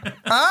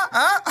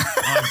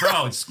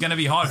 it's going to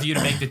be hard for you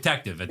to make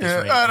detective at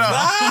this rate.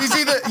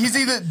 He's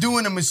either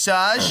doing a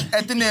massage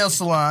at the nail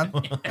salon,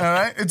 all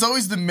right? It's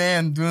always the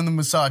man doing the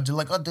massage. You're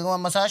like, oh, do you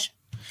want a massage?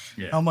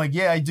 Yeah. I'm like,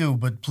 yeah, I do,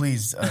 but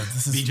please,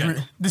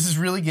 this is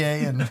really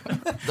gay. And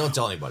don't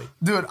tell anybody.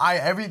 Dude,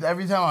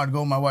 every time I'd go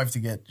with my wife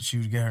she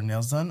would get her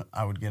nails done,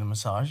 I would get a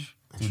massage.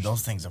 Dude,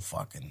 those things are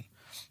fucking...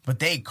 But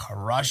they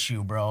crush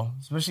you, bro.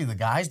 Especially the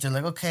guys. They're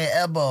like, okay,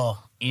 elbow.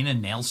 In a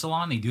nail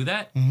salon, they do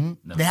that? Mm-hmm.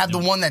 No, they have the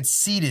one that's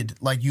seated.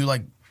 Like, you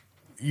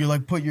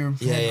put your...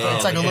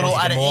 It's like a little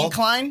at an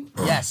incline.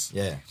 Yes.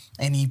 Yeah.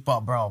 And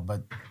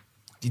but...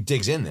 He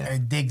digs in there.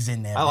 It digs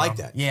in there, I like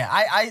that. Yeah,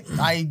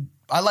 I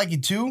like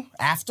it too,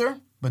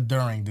 after, but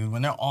during, dude.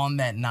 When they're on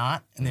that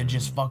knot and they're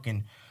just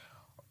fucking...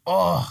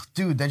 Oh,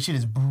 dude, that shit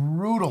is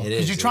brutal.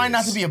 Because you're trying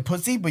not to be a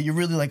pussy, but you're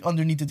really like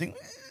underneath the thing...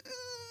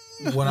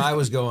 When I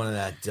was going to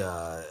that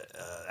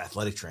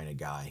athletic trainer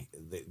guy,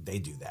 they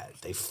do that.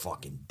 They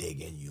fucking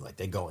dig in you. Like,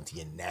 they go into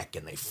your neck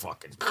and they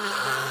fucking,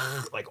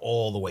 like,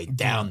 all the way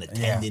down the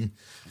tendon.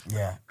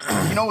 Yeah.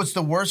 You know what's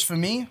the worst for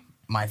me?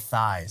 My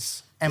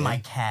thighs and my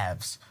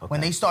calves. Okay.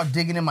 When they start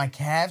digging in my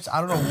calves, I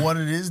don't know what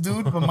it is,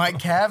 dude, but my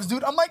calves,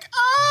 dude, I'm like,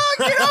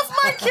 get off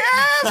my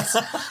calves.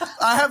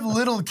 I have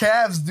little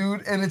calves,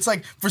 dude, and it's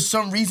like, for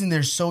some reason,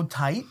 they're so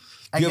tight.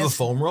 You have a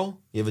foam roll?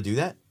 You ever do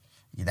that?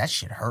 Yeah, that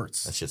shit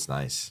hurts. That shit's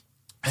nice.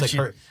 It's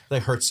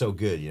like hurts so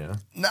good, you know?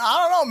 No,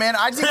 I don't know, man.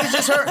 I think it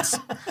just hurts.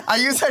 I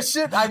use that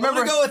shit. I remember.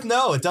 I'm gonna go with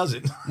no, it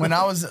doesn't. when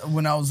I was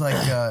like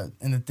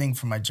in the thing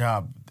for my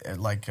job,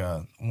 like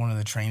one of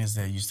the trainers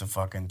there used to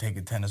fucking take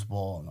a tennis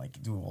ball and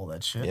like do all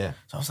that shit. Yeah.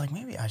 So I was like,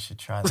 maybe I should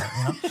try that.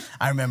 You know?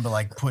 I remember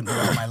like putting it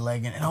on my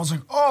leg and I was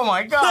like, oh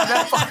my god,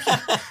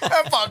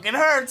 that fucking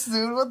hurts,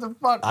 dude. What the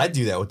fuck? I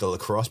do that with the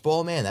lacrosse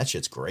ball, man. That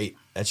shit's great.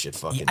 That shit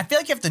fucking. I feel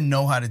like you have to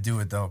know how to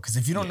do it though, because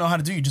if you don't know how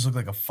to do it, you just look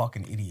like a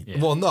fucking idiot. Yeah.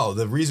 Well, no,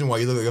 the reason why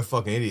you look like a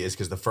fucking idiot is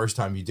because the first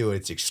time you do it,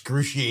 it's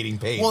excruciating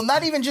pain. Well,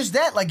 not even just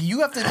that. Like,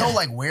 you have to know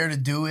like where to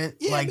do it.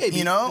 Yeah, like, maybe.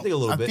 You know, I think a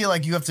little bit. I feel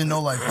like you have to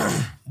know like,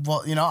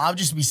 well, you know, I'll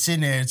just be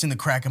sitting there. It's in the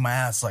crack of my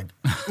ass. Like,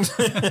 is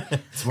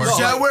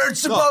that where it's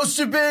supposed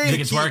to be? I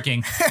think it's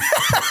working.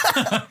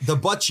 The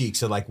butt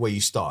cheeks are like where you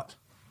start.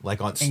 Like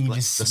on like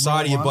the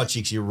side of your butt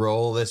cheeks, you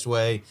roll this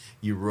way,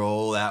 you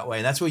roll that way,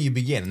 and that's where you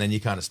begin, and then you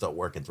kind of start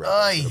working throughout the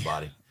rest of the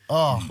body.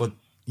 Oh, but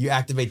you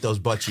activate those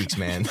butt cheeks,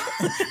 man.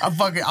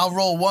 I'll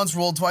roll once,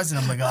 roll twice, and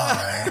I'm like, all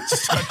right.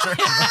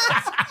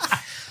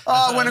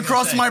 I went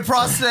across my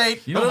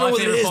prostate. You know, I don't know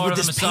what it is, but but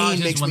this pain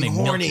makes me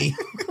horny.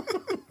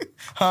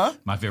 Huh?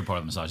 My favorite part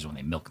of the massage is when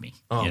they milk me.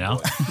 Oh, you know.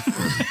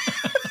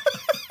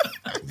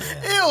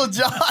 Ew,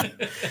 John.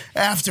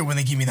 After when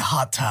they give me the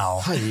hot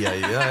towel.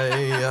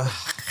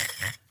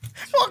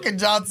 Fucking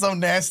John's so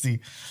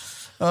nasty.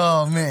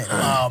 Oh, man.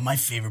 Oh, my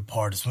favorite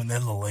part is when that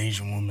little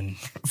Asian woman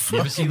You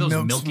ever see those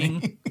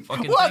milking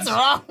fucking What's things?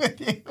 wrong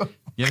with you?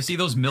 You ever see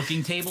those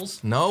milking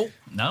tables? No.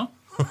 No?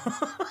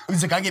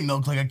 He's like, I get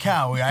milked like a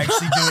cow. I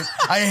actually do it.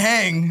 I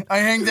hang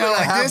down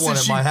like have this, one and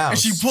at my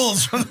house. and she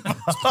pulls from the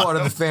It's part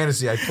of the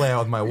fantasy I play out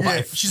with my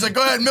wife. Yeah. She's like,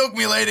 go ahead, milk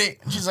me, lady.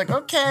 She's like,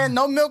 okay,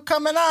 no milk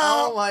coming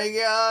out. Oh my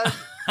god.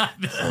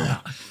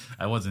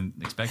 I wasn't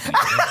expecting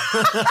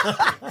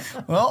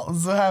it. Well, this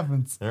is what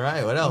happens. All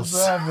right, what else?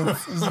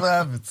 This is what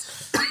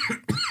happens.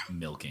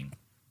 Milking.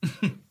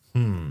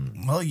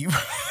 Well,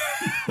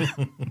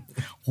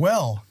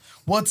 Well,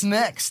 what's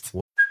next?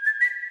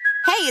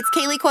 Hey, it's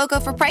Kaylee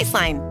Cuoco for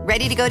Priceline.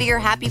 Ready to go to your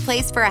happy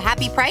place for a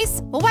happy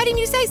price? Well, why didn't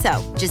you say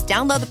so? Just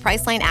download the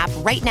Priceline app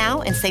right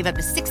now and save up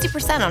to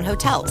 60% on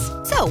hotels.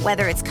 So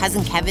whether it's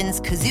Cousin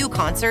Kevin's Kazoo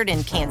Concert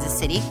in Kansas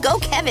City, go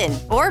Kevin,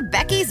 or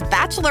Becky's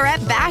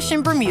Bachelorette Bash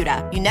in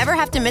Bermuda, you never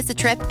have to miss a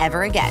trip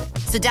ever again.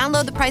 So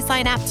download the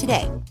Priceline app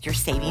today. Your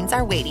savings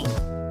are waiting.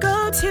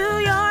 Go to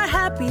your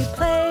happy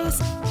place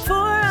for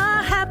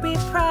a happy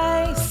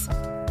price.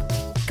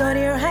 Go to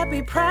your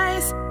happy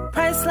price,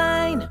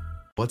 Priceline.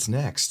 What's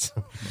next?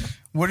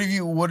 What do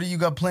you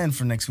got planned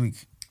for next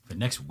week? For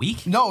next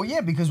week? No,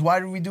 yeah, because why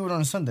did we do it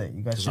on a Sunday?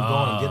 You guys should I'm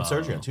going and getting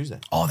surgery on Tuesday.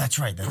 Oh, that's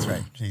right.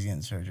 He's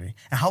getting surgery.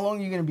 And how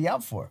long are you going to be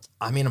out for?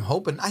 I mean,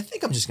 I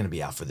think I'm just going to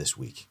be out for this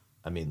week.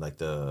 I mean, my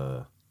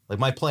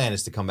plan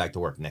is to come back to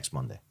work next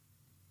Monday.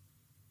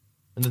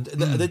 And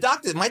the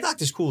doctor, my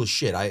doctor's cool as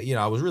shit.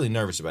 I was really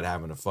nervous about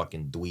having a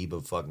fucking dweeb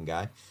of a fucking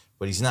guy,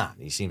 but he's not.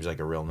 He seems like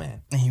a real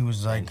man. And he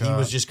was like, and he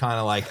was just kind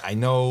of like, I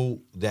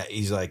know that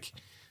he's like,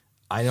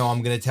 I know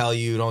I'm gonna tell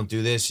you don't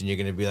do this, and you're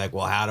gonna be like,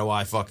 well, how do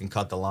I fucking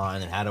cut the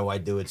line, and how do I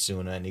do it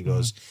sooner? And he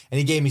goes, and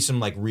he gave me some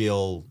like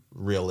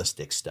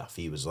realistic stuff.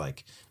 He was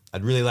like,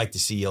 I'd really like to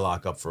see you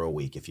lock up for a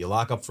week. If you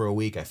lock up for a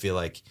week, I feel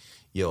like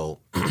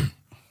it'll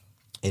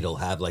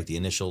have like the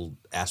initial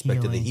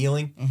aspect of the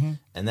healing,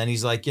 and then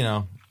he's like,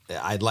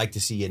 I'd like to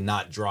see you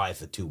not drive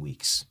for 2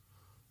 weeks.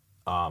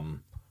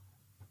 And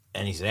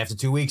he said, after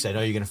 2 weeks, I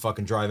know you're going to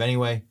fucking drive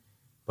anyway,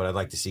 but I'd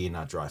like to see you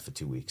not drive for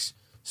 2 weeks.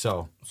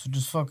 So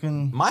just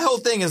fucking... My whole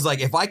thing is like,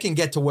 if I can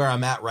get to where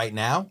I'm at right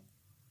now,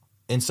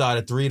 inside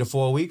of 3 to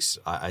 4 weeks,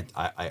 I think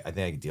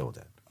I can deal with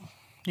that.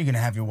 You're going to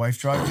have your wife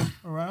drive you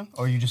around?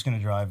 Or are you just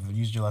going to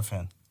use your left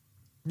hand?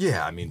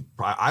 Yeah, I mean,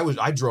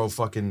 I drove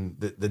fucking...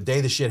 The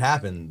day the shit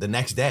happened, the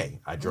next day,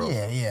 I drove.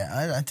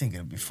 Yeah, I think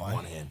it'll be fine.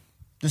 One hand.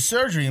 The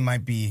surgery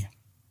might be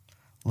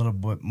a little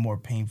bit more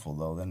painful,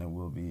 though, than it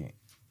will be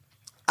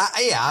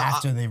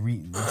after they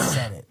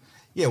reset it.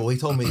 Yeah, well, he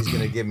told me he's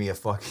going to give me a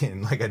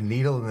fucking, like a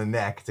needle in the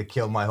neck to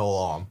kill my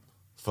whole arm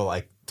for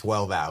like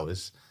 12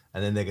 hours.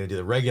 And then they're going to do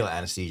the regular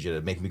anesthesia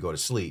to make me go to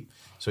sleep.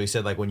 So he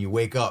said, like, when you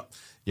wake up,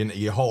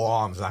 your whole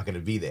arm's not going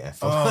to be there.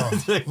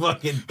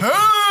 Fucking...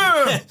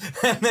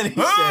 And then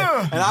he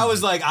said, and I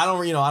was like, I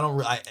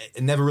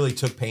never really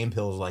took pain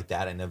pills like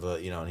that. I never,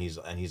 and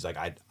he's like,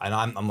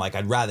 I'm like,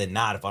 I'd rather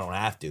not if I don't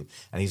have to.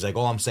 And he's like,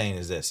 all I'm saying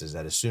is this, is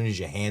that as soon as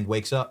your hand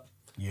wakes up,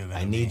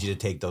 I need you to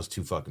take those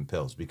 2 fucking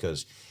pills,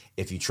 because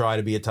if you try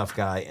to be a tough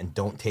guy and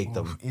don't take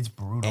them, it's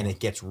brutal. And it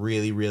gets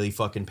really, really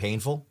fucking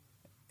painful,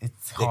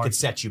 it's hard. It could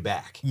set you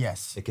back.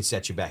 Yes. It could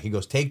set you back. He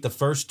goes, take the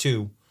first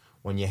 2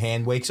 when your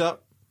hand wakes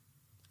up.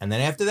 And then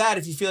after that,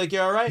 if you feel like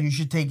you're all right, you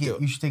should take it.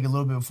 You should take a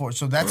little bit before.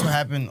 So that's what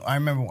happened. I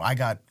remember I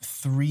got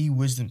 3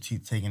 wisdom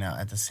teeth taken out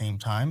at the same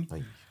time,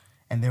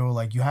 and they were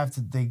like, "You have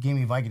to." They gave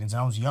me Vicodins, and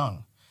I was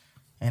young,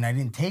 and I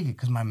didn't take it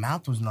because my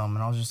mouth was numb,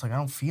 and I was just like, "I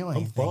don't feel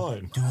anything."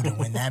 I'm fine. Dude. And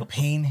when that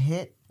pain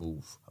hit,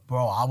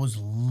 bro, I was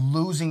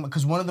losing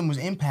because one of them was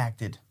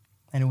impacted,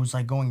 and it was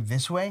like going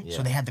this way,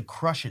 so they had to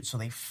crush it, so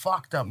they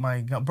fucked up my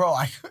gut, bro.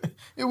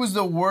 It was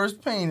the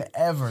worst pain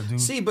ever,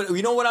 dude. See, but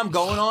you know what I'm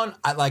going on?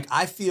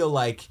 I feel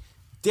like.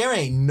 There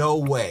ain't no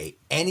way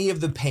any of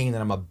the pain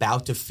that I'm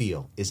about to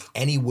feel is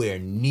anywhere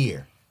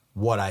near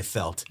what I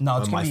felt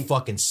when my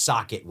fucking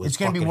socket was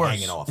fucking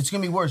hanging off. It's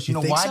gonna be worse. You know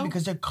why? So?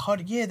 Because they're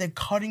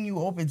cutting you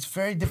open. It's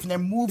very different. They're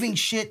moving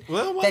shit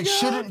that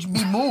shouldn't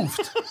be moved.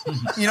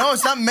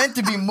 It's not meant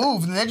to be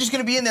moved. And they're just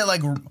gonna be in there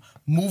like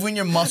moving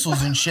your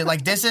muscles and shit.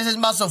 Like, this is his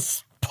muscle.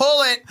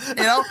 Pull it.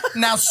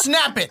 Now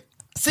snap it.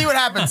 See what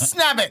happens.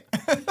 Snap it.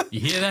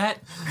 You hear that?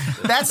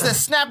 That's the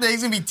snap that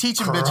he's going to be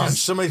teaching bitches.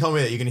 Somebody told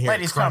me that you can hear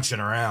it crunching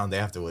around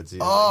afterwards.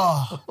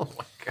 Oh. My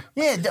God.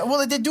 Yeah,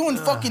 well, they're doing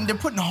they're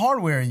putting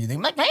hardware in you. They're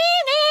like,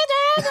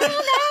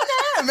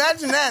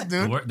 imagine that,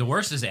 dude. The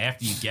worst is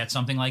after you get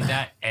something like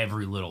that,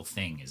 every little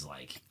thing is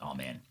like, oh,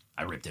 man,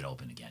 I ripped it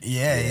open again.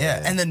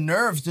 Yeah. And the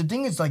nerves, the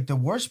thing is, like, the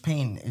worst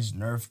pain is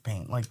nerve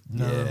pain. Like,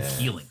 nerve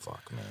healing.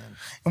 Fuck, man.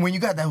 And when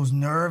you got those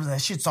nerves,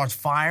 that shit starts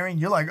firing,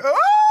 you're like, oh!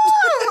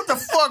 What the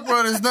fuck,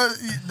 bro?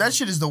 That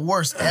shit is the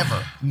worst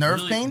ever. Nerve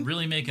pain?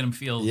 Really making them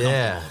feel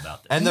comfortable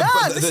about this. And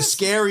the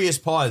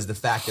scariest part is the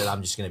fact that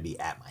I'm just going to be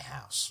at my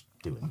house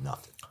doing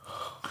nothing.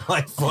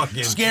 Like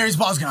fucking... Scariest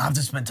part's going to have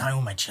to spend time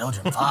with my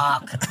children.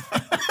 Fuck.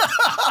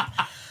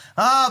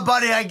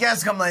 Buddy, I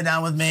guess come lay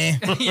down with me.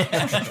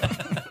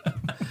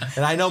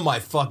 And I know my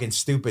fucking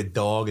stupid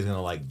dog is going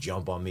to like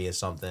jump on me or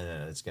something,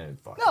 and it's going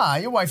to fucking... Nah,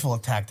 your wife will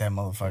attack that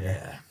motherfucker.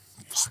 Yeah.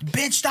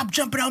 Bitch, stop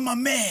jumping on my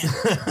man.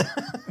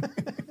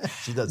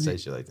 She does say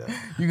shit like that.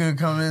 You're going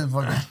to come in and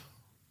fucking...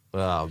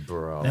 Oh,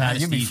 bro. Nah,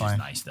 you'll be fine.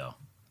 Nice, though.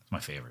 It's my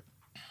favorite.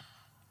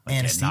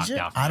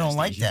 Anesthesia? I don't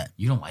like that.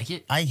 You don't like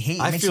it? I hate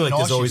it. I feel like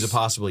there's always a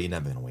possibility you're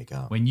never going to wake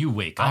up. When you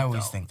wake up, I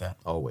always think that.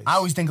 Always. I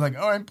always think like,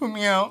 all right, put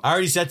me out. I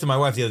already said to my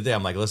wife the other day,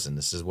 I'm like, listen,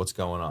 this is what's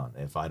going on.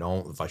 If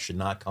I should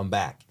not come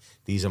back,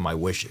 these are my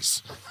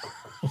wishes.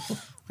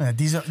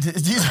 These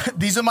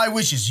are my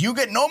wishes. You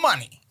get no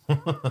money.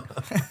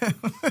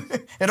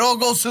 It all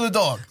goes to the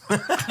dog.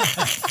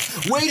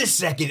 Wait a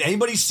second.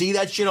 Anybody see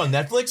that shit on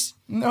Netflix?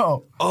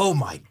 No. Oh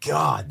my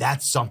God.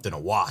 That's something to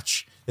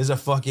watch. There's a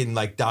fucking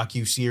like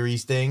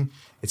docu-series thing.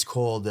 It's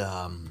called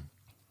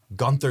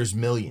Gunther's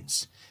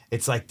Millions.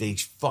 It's like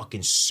these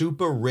fucking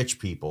super rich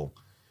people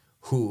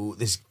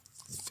this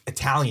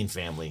Italian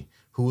family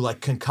who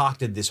like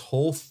concocted this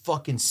whole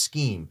fucking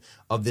scheme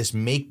of this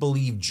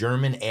make-believe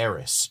German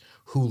heiress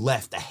who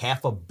left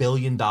 $500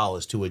 million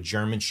to a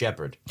German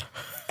shepherd.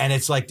 And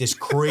it's like this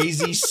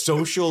crazy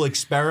social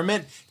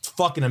experiment. It's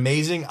fucking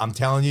amazing. I'm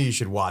telling you, you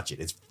should watch it.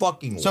 It's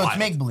fucking wild. So it's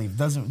make-believe.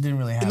 Didn't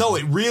really happen. No,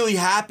 it really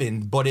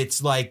happened, but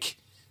it's like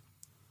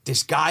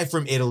this guy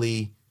from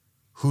Italy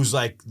who's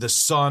like the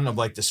son of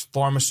like this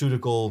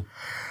pharmaceutical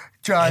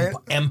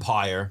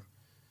empire,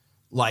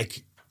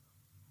 like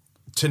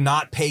to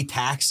not pay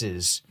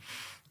taxes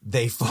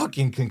they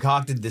fucking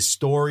concocted this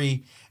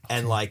story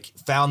and like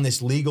found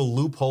this legal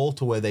loophole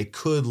to where they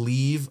could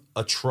leave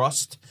a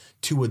trust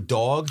to a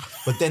dog,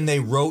 but then they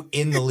wrote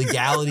in the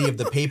legality of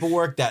the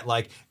paperwork that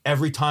like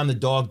every time the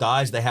dog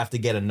dies, they have to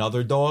get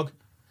another dog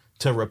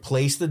to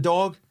replace the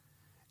dog.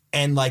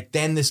 And like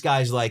then this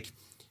guy's like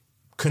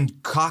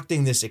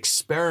concocting this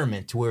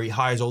experiment to where he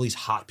hires all these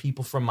hot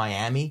people from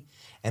Miami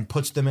and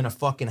puts them in a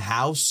fucking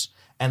house,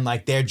 and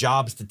like their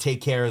job is to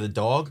take care of the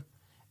dog,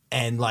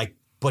 and like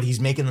but he's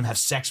making them have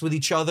sex with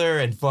each other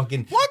and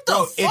fucking what the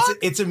fuck?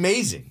 It's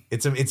amazing.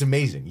 It's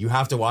amazing. You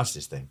have to watch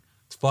this thing.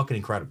 It's fucking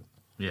incredible.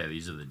 Yeah,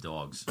 these are the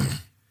dogs.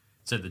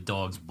 Said the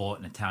dogs bought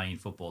an Italian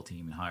football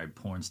team and hired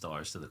porn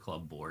stars to the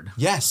club board.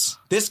 Yes,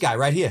 this guy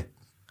right here.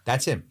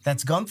 That's him.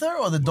 That's Gunther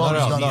or the dog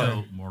is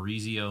Gunther?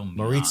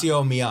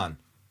 Maurizio Mian.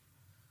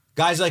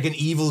 Guy's like an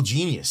evil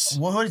genius.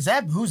 What is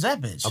that? Who's that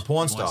bitch? A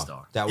porn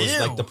star. That was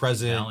like the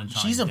president.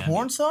 Valentine's She's a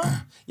porn star?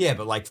 Yeah,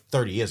 but like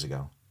 30 years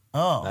ago.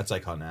 Oh. That's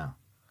like her now.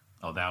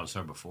 Oh, that was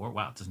her before?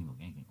 Wow, it doesn't look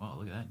anything. Wow,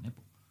 look at that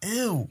nipple.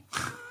 Ew.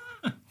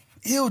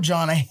 Ew,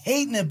 John, I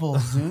hate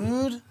nipples,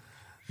 dude.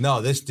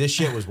 No, this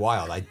shit was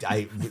wild.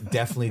 I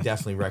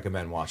definitely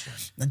recommend watching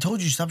it. I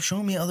told you, stop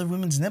showing me other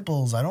women's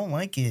nipples. I don't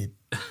like it.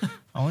 I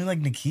only like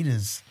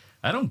Nikita's.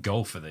 I don't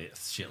go for the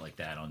shit like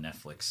that on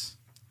Netflix.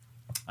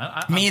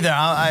 Me either.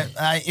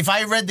 I if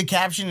I read the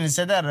caption and it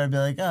said that, I'd be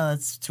like, oh,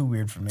 that's too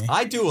weird for me.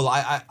 I do.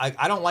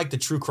 I don't like the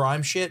true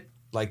crime shit,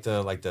 like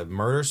the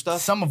murder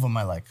stuff. Some of them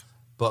I like.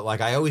 But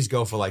like I always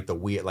go for like the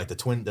weird, like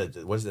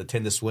what is it, the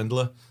Tinder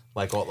swindler?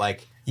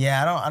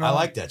 Yeah, I don't I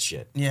like that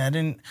shit. Yeah, I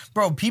didn't.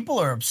 Bro, people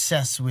are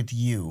obsessed with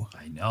You.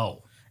 I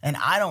know. And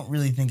I don't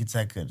really think it's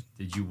that good.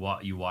 Did you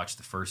watch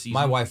the first season?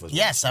 My wife was.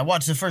 Yes, I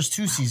watched the first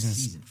 2 seasons.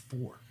 Season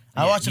 4.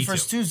 I watched the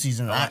first 2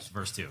 seasons. I watched the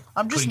first 2.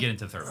 Couldn't get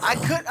into the third one.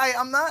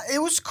 I'm not. It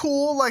was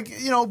cool, like,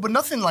 but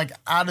nothing like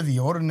out of the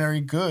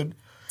ordinary good.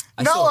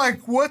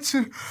 What's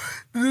the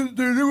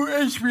new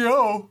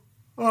HBO?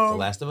 The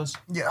Last of Us?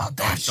 Yeah,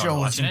 that show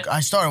was.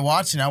 I started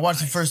watching it. I watched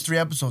the first 3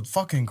 episodes.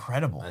 Fucking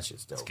incredible. That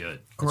shit's dope. It's good.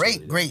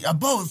 Great.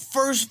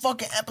 First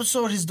fucking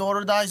episode, his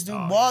daughter dies, dude.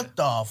 What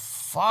the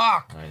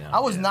fuck? I know. I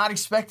was not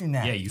expecting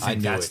that. Yeah, you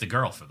think that's the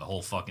girl for the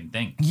whole fucking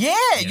thing. Yeah,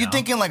 you're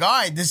thinking like, all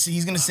right,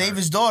 he's gonna save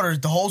his daughter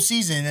the whole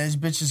season, and this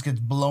bitch just gets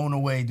blown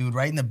away, dude,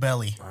 right in the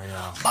belly. I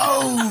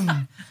know.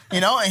 Boom.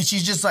 And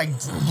she's just like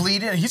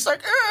bleeding. And he's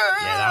like,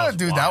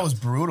 that was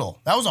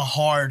brutal. That was a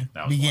hard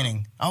beginning.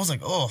 Wild. I was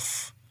like,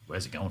 oof.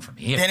 Where's it going from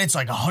here? Then it's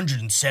like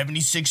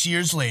 176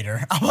 years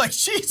later. I'm like,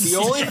 Jesus. The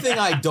only thing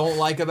I don't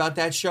like about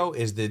that show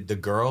is the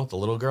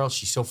little girl.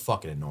 She's so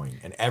fucking annoying,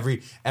 and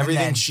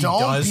everything she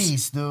does.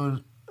 Piece,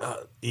 dude.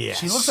 Yeah,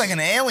 she looks like an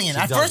alien.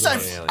 At first,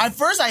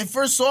 I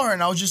first saw her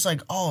and I was just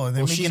like,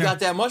 oh, she's got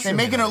that mushroom.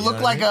 They're making her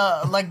look like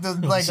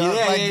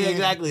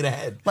exactly the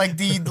head, like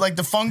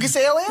the fungus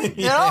alien.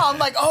 I'm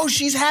like, oh,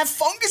 she's half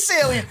fungus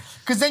alien.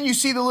 Because then you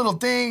see the little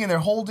thing and they're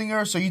holding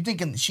her, so you're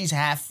thinking she's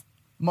half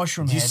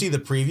mushroom head. Did you see the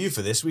preview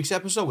for this week's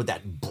episode with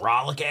that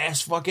brolic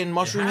ass fucking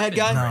mushroom head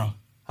guy? No.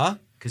 Huh?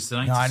 Because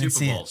tonight's the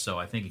Super Bowl, so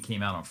I think it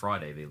came out on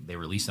Friday. They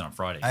released it on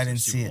Friday. I didn't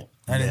see it.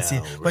 But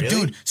really?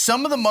 dude,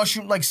 some of the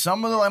mushroom, like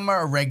some of them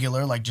are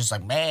regular, like just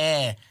like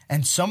meh,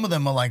 and some of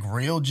them are like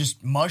real,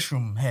 just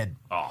mushroom head.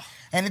 Oh.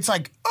 And it's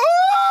like,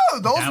 oh,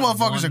 those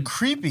motherfuckers are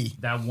creepy.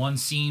 That one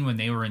scene when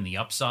they were in the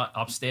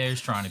upstairs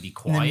trying to be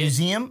quiet. In the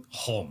museum?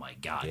 Oh my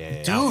God.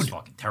 Yeah. That was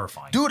fucking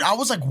terrifying. Dude, I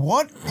was like,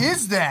 what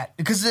is that?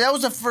 Because that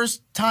was the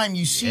first time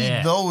you see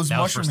those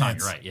mushroom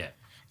heads. You're right, yeah.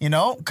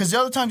 Because the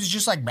other times it's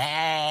just like,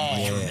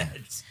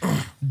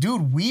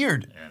 dude,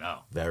 weird. I know.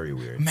 Very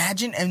weird.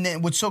 Imagine, and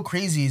then what's so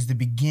crazy is the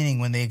beginning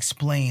when they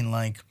explain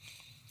like,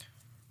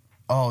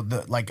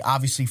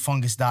 obviously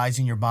fungus dies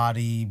in your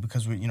body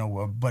because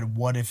but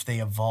what if they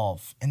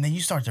evolve? And then you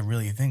start to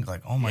really think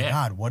like, oh my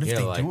God, what if they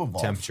do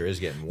evolve? Temperature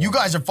is getting warm. You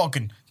guys are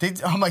fucking.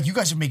 I'm like, you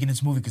guys are making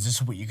this movie because this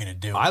is what you're gonna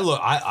do. I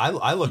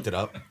looked it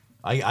up.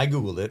 I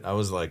googled it. I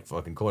was like,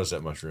 fucking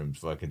cordyceps mushrooms,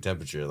 fucking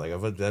temperature. Like I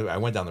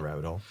went down the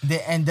rabbit hole.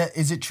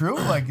 Is it true?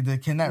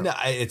 Like, can that? No,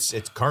 it's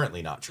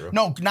currently not true.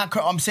 No, not.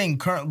 I'm saying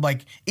current.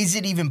 Like, is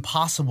it even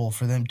possible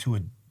for them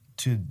to?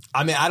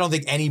 I mean, I don't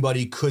think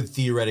anybody could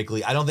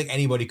theoretically. I don't think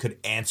anybody could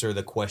answer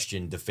the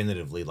question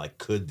definitively. Like,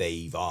 could they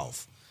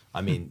evolve?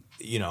 I mean,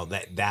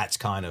 that's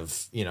kind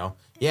of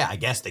yeah. I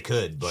guess they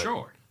could, but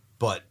sure.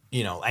 But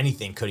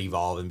anything could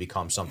evolve and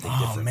become something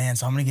different. Oh man,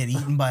 so I'm gonna get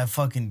eaten by a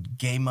fucking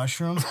gay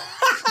mushroom.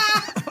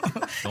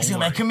 He's gonna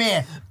be like, come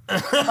here.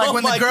 Like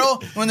when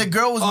the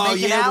girl was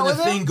making out with him.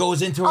 The thing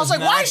goes into I was like,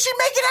 neck. why is she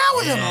making out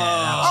with him?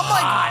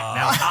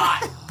 That was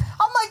hot.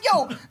 I'm like,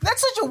 yo,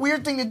 that's such a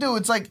weird thing to do.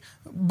 It's like,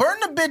 burn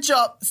the bitch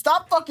up.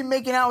 Stop fucking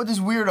making out with this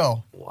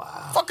weirdo.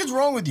 Wow. Fuck is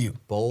wrong with you?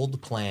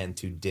 Bold plan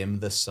to dim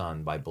the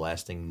sun by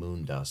blasting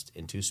moon dust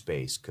into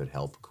space could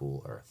help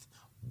cool Earth.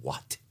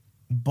 What?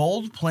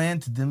 Bold plan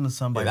to dim the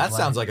sun by that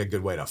sounds like a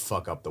good way to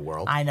fuck up the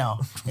world. I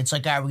know. It's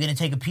like, all right, we're going to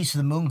take a piece of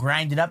the moon,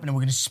 grind it up, and then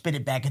we're going to spit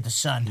it back at the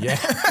sun. Yeah.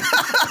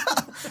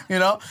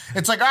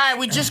 It's like, all right,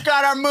 we just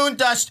got our moon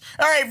dust.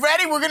 All right,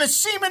 ready? We're going to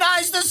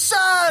semenize the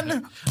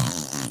sun.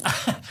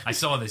 I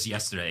saw this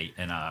yesterday,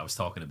 and I was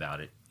talking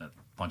about it. A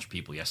bunch of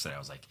people yesterday. I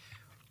was like,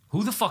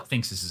 "Who the fuck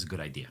thinks this is a good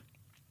idea?"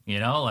 You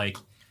know, like,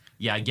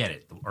 yeah, I get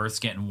it. The Earth's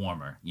getting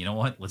warmer. You know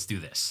what? Let's do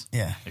this.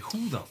 Yeah. Like,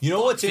 who the You know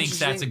fuck what's thinks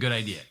that's interesting? a good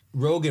idea?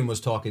 Rogan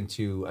was talking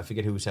to, I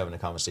forget who he was having a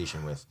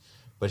conversation with,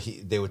 but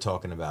they were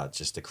talking about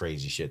just the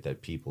crazy shit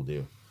that people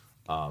do.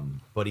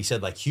 But he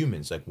said, like,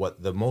 humans, like,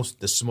 what the most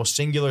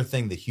singular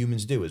thing that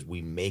humans do is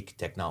we make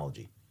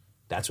technology.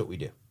 That's what we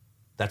do.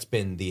 That's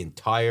been the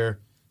entire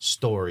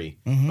story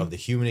of the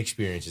human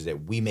experience, is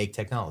that we make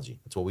technology.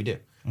 That's what we do.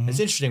 It's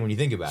interesting when you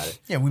think about it.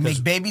 Yeah, we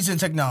make babies and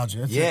technology.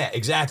 That's it.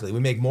 Exactly. We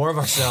make more of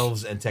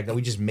ourselves and technology.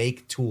 We just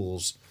make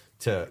tools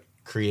to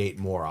create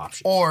more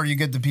options. Or you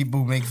get the people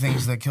who make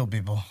things that kill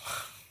people.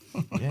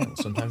 Yeah, well,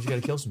 sometimes you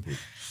got to kill some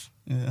people.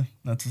 Yeah,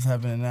 that's what's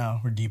happening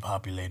now. We're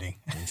depopulating.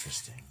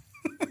 Interesting.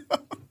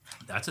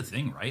 That's a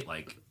thing, right?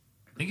 Like,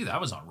 I think that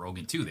was on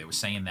Rogan too. They were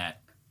saying that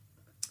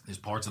there's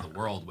parts of the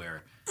world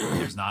where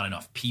there's not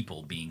enough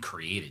people being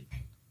created.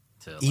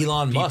 To, like,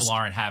 Elon Musk. People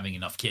aren't having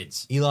enough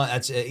kids.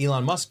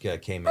 Elon Musk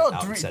came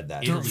out and said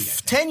that.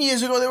 10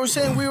 years ago, they were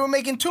saying we were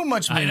making too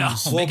much money. I know.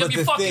 Make up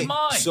your fucking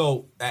mind.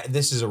 So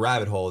this is a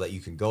rabbit hole that you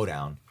can go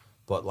down,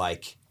 but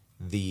like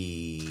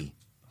the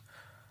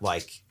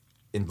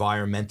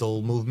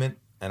environmental movement,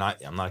 and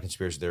I'm not a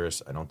conspiracy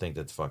theorist. I don't think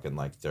that's fucking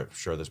like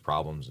there's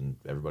problems and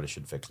everybody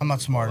should fix them. I'm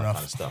not smart enough.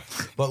 Kind of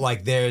stuff. But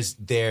like there's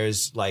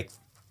like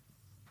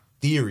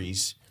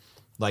theories,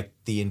 like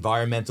the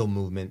environmental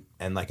movement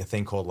and like a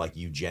thing called like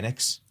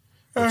eugenics,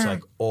 which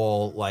like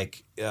all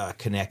like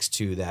connects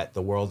to that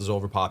the world is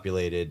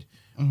overpopulated,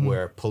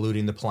 we're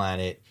polluting the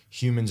planet,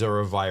 humans are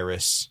a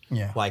virus.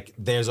 Yeah. Like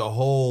there's a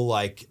whole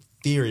like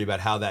theory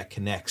about how that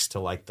connects to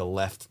like the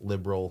left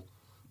liberal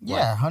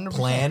Yeah, 100%.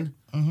 plan,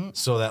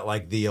 so that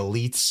like the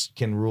elites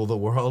can rule the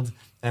world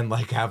and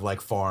like have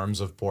like farms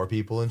of poor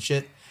people and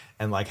shit,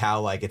 and like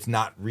how like it's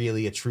not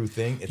really a true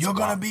thing. It's You're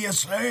gonna be a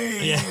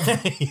slave.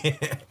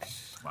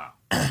 Wow.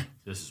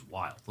 This is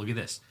wild. Look at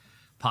this.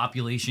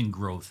 Population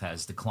growth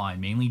has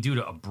declined mainly due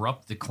to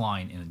abrupt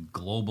decline in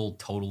global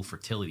total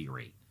fertility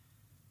rate.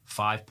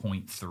 5.3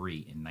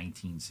 in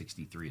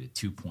 1963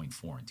 to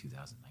 2.4 in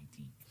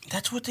 2019.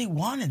 That's what they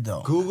wanted,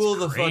 though. Google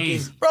the Crazy.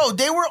 fucking. Bro,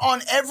 they were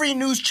on every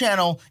news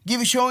channel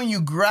showing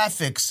you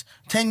graphics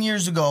 10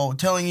 years ago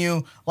telling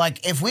you,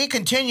 like, if we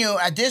continue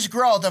at this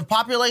growth of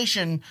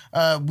population,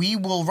 we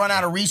will run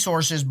out of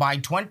resources by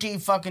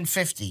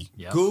 2050.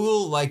 Yep.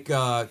 Google like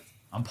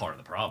I'm part of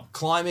the problem.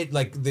 climate,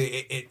 like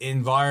the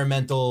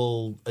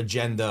environmental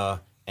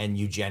agenda and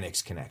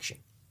eugenics connection.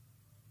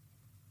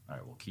 All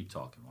right, we'll keep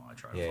talking while I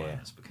try to Yeah, find yeah.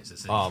 this because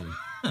this is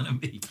gonna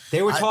be.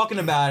 They were talking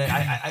about it.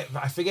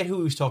 I forget who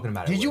he was talking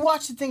about it. Did you with.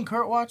 watch the thing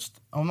Kurt watched?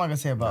 I'm not gonna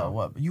say about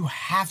what, but you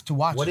have to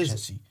watch What it, is it?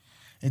 Jesse.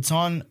 It's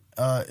on.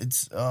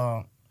 It's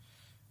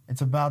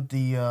about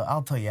the.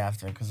 I'll tell you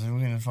after because we're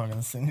gonna fucking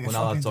sing. We're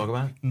not allowed to talk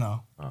about it?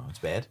 No. Oh, it's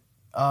bad.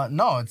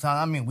 No, it's not.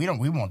 I mean, we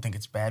won't think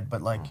it's bad,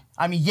 but like,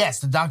 I mean, yes,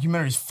 the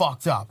documentary is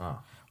fucked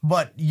up,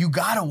 but you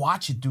gotta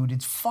watch it, dude.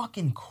 It's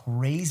fucking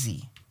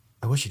crazy.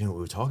 I wish you knew what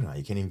we were talking about.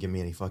 You can't even give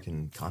me any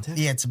fucking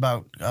context. Yeah, it's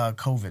about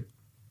COVID.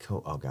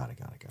 Cool. Oh, got it.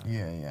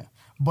 Yeah.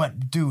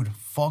 But dude,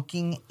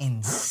 fucking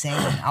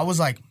insane. I was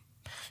like,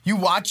 you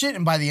watch it,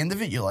 and by the end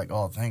of it, you're like,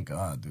 oh, thank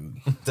God, dude.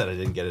 That I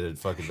didn't get a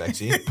fucking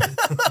vaccine.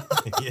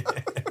 Yeah.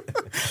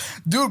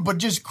 Dude, but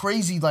just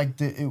crazy. Like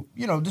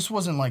this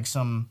wasn't like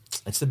some.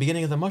 It's the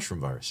beginning of the mushroom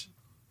virus.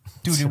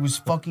 Dude, it was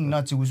fucking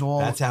nuts. It was all.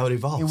 That's how it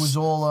evolves. It was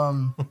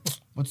all.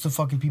 What's the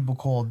fucking people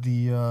called?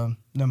 The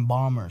them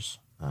bombers.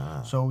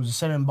 So it was a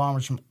set of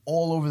bombers from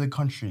all over the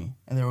country,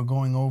 and they were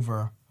going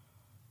over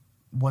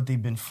what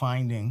they've been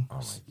finding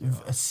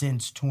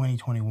since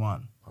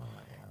 2021. Oh my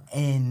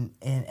God.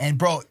 And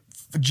bro,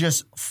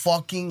 just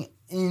fucking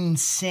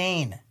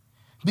insane.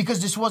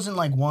 Because this wasn't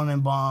like one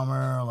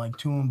embalmer or like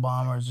two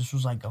embalmers. This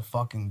was like a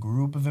fucking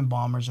group of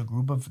embalmers, a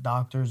group of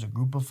doctors, a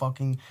group of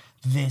fucking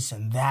this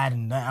and that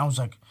and that. I was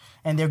like,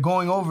 and they're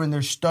going over and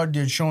they're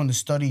showing the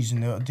studies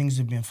and the things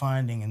they've been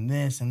finding and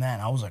this and that.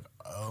 And I was like,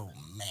 oh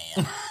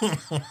man.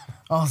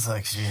 I was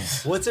like,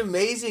 jeez. What's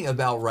amazing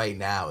about right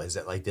now is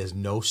that like there's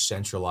no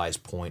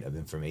centralized point of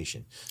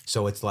information.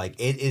 So it's like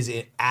it is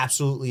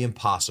absolutely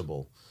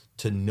impossible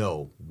to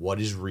know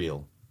what is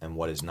real and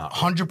what is not.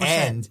 100%.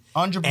 And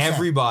 100%.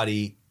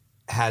 everybody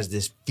has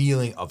this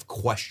feeling of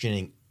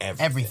questioning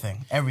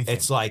everything. Everything.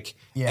 It's like,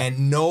 Yeah.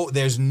 and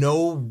there's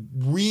no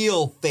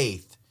real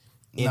faith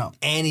in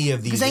any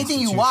of these because anything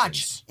you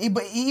watch,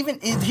 but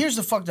here's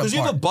the fucked up part. Because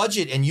you have a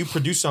budget and you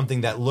produce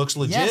something that looks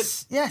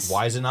legit. Yes.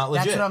 Why is it not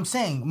legit? That's what I'm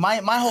saying.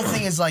 My whole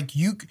thing is like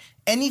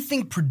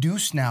anything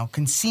produced now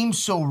can seem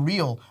so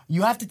real.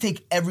 You have to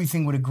take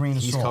everything with a grain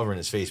of He's salt. covering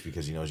his face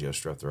because he knows you have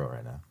strep throat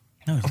right now.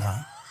 No, he's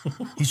not.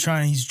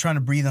 He's trying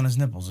to breathe on his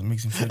nipples. It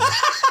makes him feel good.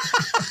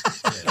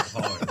 Yeah,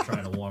 hard. I'm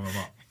trying to warm him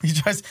up. He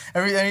tries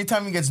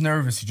anytime he gets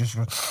nervous, he just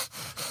goes.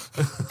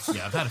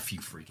 Yeah, I've had a few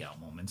freak out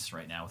moments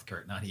right now with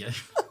Kurt. Not yet.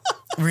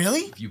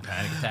 Really? A few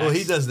panic attacks. Well,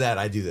 he does that.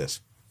 I do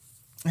this.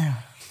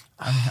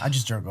 I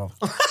just jerk off.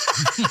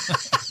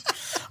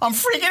 I'm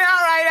freaking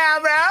out right now,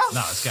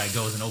 bro. No, this guy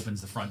goes and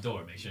opens the front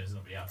door, make sure there's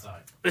nobody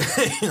outside.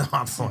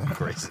 I'm fucking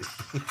crazy.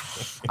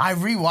 I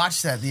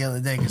rewatched that the other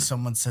day because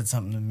someone said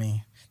something to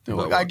me. They're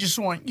like, I just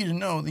want you to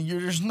know that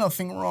there's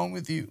nothing wrong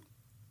with you.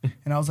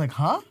 And I was like,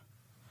 huh?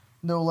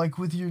 No, like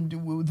with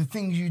the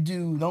things you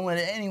do, don't let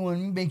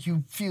anyone make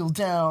you feel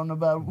down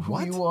about who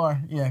you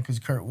are. Yeah, because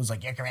Kurt was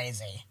like, you're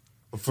crazy.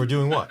 For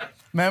doing what?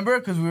 Remember?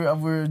 Because we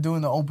were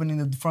doing the opening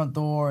of the front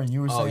door, and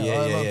you were saying,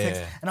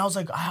 yeah. And I was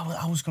like,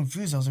 I was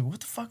confused. I was like, what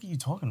the fuck are you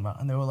talking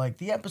about? And they were like,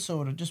 the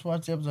episode. I just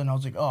watched the episode, and I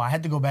was like, oh, I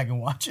had to go back and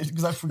watch it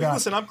because I forgot.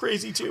 Listen, I'm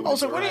crazy too. I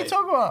was like, what are you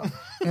talking about?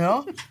 You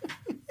know?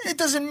 It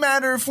doesn't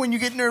matter if when you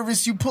get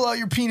nervous, you pull out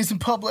your penis in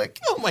public.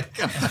 Oh my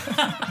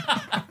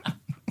God.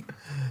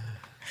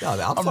 No,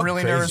 I'm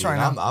really crazy. nervous right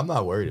now. I'm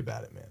not worried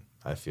about it, man.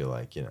 I feel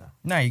like,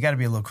 No, you got to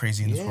be a little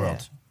crazy in this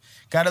world.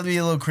 Got to be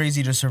a little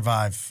crazy to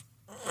survive.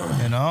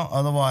 You know?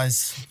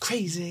 Otherwise...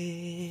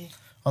 Crazy.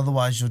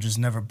 Otherwise, you'll just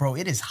never... Bro,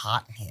 it is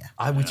hot in here.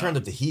 We turned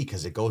up the heat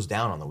because it goes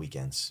down on the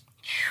weekends.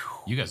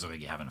 You guys look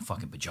like you're having a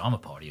fucking pajama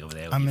party over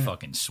there with your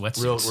fucking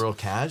sweatsuits. Real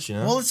cash, you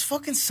know? Well, it's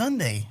fucking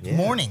Sunday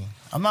morning.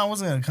 I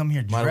wasn't going to come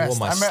here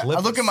dressed. I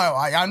look at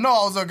I know,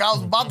 I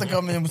was about to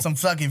come in with some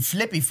fucking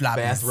flippy floppies.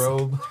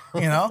 Bathrobe.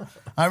 You know?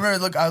 I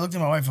remember, I looked at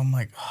my wife, I'm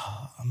like,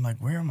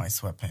 where are my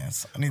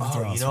sweatpants? I need to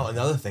throw on some.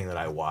 Another thing that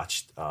I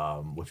watched,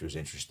 which was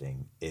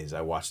interesting, is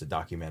I watched the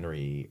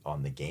documentary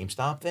on the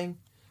GameStop thing.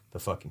 The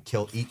fucking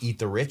Eat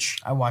the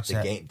Rich. I watched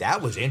that.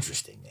 That was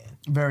interesting, man.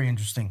 Very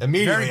interesting.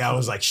 Immediately, I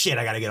was like, shit,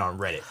 I got to get on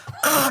Reddit.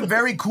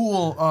 Very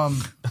cool.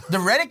 The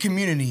Reddit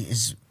community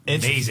is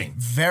amazing.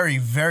 Very,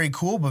 very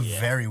cool, but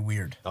very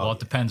weird. Well, it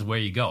depends where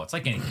you go. It's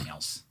like anything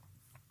else.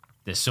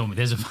 I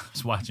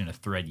was watching a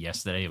thread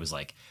yesterday. It was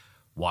like,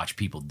 watch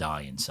people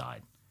die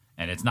inside.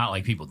 And it's not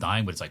like people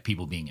dying, but it's like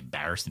people being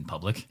embarrassed in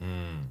public.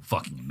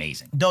 Fucking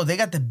amazing. No, they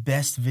got the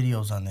best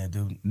videos on there,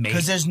 dude.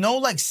 Because there's no,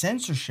 like,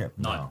 censorship.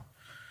 No.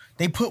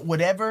 They put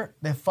whatever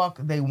the fuck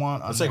they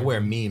want on It's like where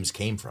memes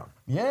came from.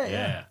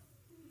 Yeah.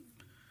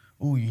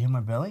 Ooh, you hear my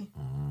belly?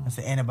 That's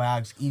the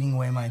antibiotics eating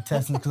away my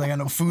intestines because I got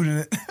no food in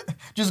it.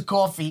 Just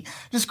coffee.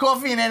 Just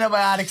coffee and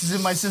antibiotics is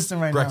in my system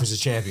right Breakfast of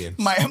champions.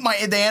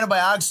 The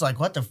antibiotics are like,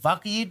 what the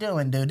fuck are you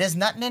doing, dude? There's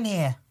nothing in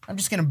here. I'm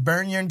just going to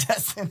burn your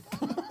intestine.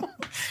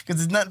 Because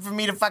there's nothing for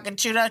me to fucking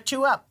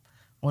chew up.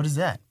 What is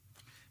that?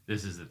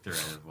 This is the thread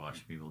of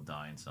watching people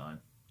die inside.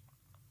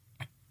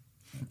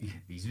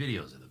 These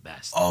videos are the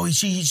best. Oh,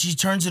 she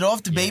turns it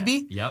off, the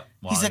baby? Yep.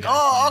 He's like,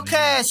 oh,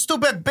 okay,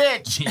 stupid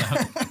bitch.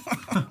 Yeah.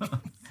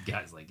 The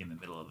guy's like in the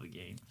middle of the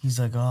game. He's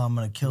like, oh, I'm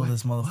going to kill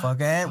this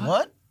motherfucker. And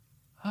what?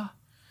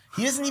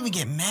 He doesn't even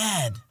get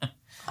mad.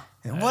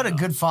 What a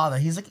good father.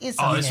 He's like, it's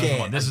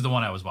this is the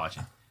one I was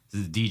watching.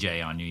 This is the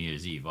DJ on New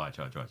Year's Eve. Watch.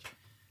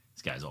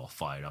 This guy's all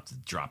fired up to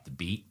drop the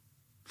beat.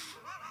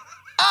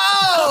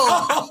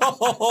 Oh!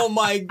 Oh,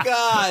 my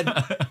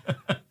God.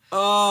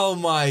 Oh,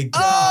 my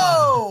God.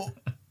 Oh!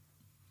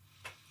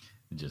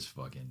 Just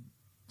fucking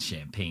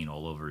champagne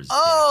all over his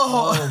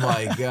Oh,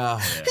 my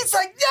God. Yeah. He's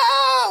like,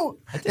 no!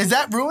 Is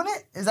that ruining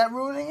it? Is that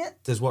ruining it?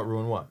 Does what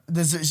ruin what?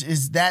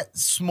 Is that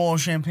small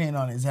champagne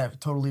on it, is that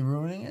totally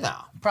ruining it? No.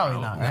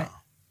 Probably not, right?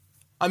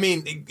 I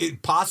mean,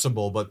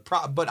 possible,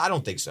 but I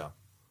don't think so.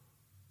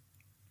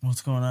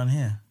 What's going on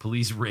here?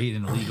 Police raid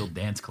an illegal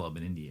dance club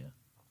in India.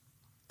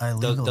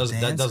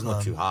 That doesn't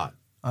look too hot.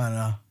 I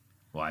know.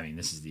 Well, I mean,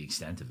 this is the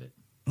extent of it.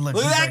 Look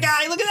at that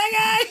guy! Look at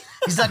that guy!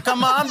 He's like,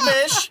 come on,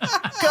 bitch!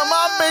 Come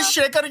on, bitch!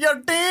 Shake out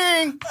your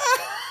thing!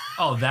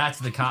 Oh, that's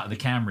the cop. The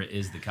camera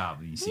is the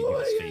cop. And you see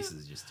people's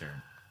faces just turn.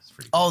 It's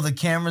pretty cool. Oh, the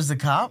camera's the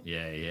cop?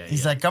 Yeah.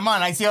 He's like, come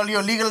on, I see all your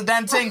illegal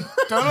dancing.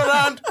 Turn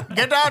around.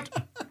 Get out.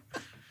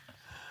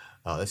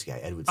 Oh, this guy,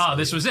 Edward Snowden. Oh,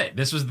 this was it.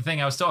 This was the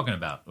thing I was talking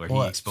about, where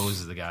What? he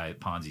exposes the guy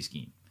Ponzi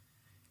scheme.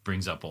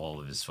 Brings up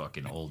all of his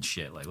fucking old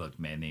shit. Like, look,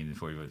 man named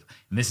before he was.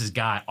 And this is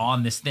guy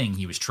on this thing,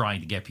 he was trying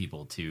to get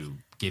people to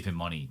give him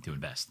money to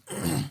invest.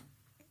 And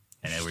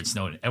Edward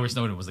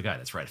Snowden was the guy.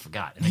 That's right. I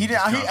forgot.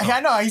 I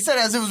know. He said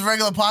it as it was a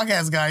regular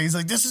podcast guy. He's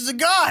like, this is a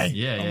guy.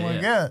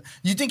 Yeah.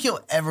 You think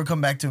he'll ever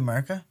come back to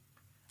America?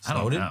 I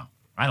don't know.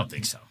 I don't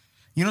think so.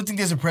 You don't think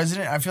there's a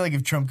president? I feel like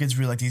if Trump gets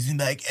reelected, he's going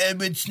to be like,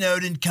 Edward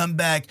Snowden, come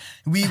back.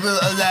 We will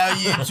allow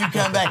you to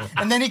come back.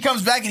 And then he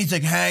comes back and he's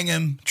like, hang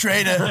him,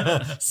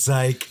 traitor.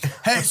 Psych.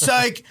 Hey,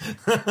 psych.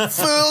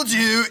 Fooled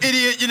you,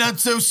 idiot. You're not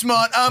so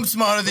smart. I'm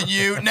smarter than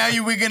you. Now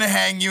we're going to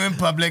hang you in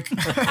public.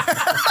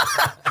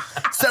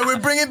 So we're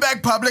bringing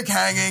back public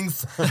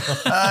hangings.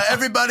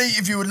 Everybody,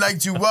 if you would like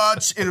to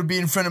watch, it'll be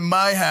in front of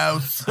my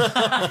house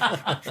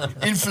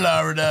in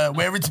Florida,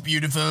 where it's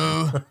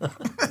beautiful.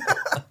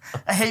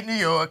 I hate New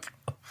York.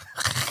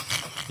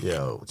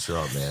 Yo,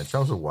 Trump, man.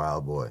 Trump's a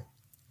wild boy.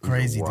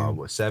 Crazy, wild dude.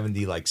 Boy. 7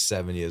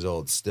 years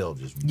old, still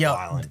just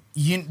wilding.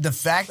 The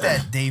fact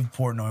that Dave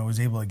Portnoy was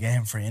able to get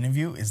him for an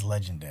interview is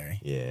legendary.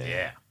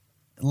 Yeah.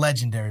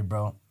 Legendary,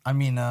 bro. I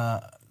mean,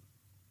 how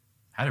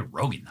did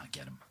Rogan not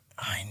get him?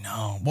 I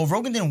know. Well,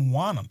 Rogan didn't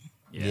want him.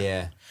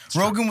 Yeah.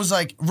 Rogan was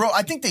like,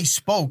 I think they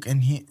spoke,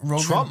 and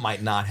Rogan. Trump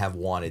might not have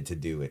wanted to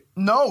do it.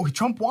 No,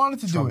 Trump wanted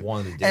to do it.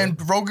 Wanted to do and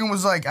it. Rogan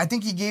was like, I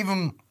think he gave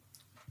him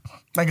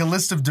Like a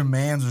list of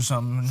demands or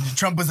something.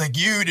 Trump was like,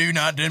 "You do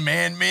not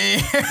demand me.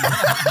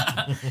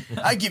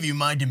 I give you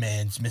my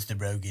demands, Mr.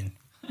 Rogan."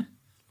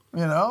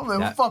 You know,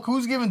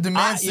 who's giving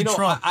demands to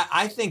Trump?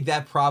 I think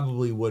that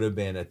probably would have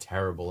been a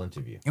terrible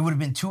interview. It would have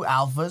been two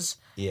alphas.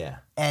 Yeah.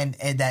 And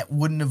that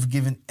wouldn't have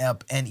given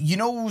up. And you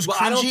know what was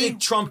cringy? I don't think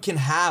Trump can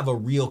have a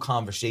real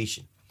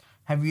conversation.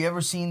 Have you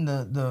ever seen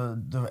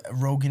the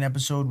Rogan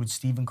episode with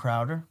Steven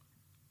Crowder?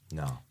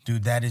 No.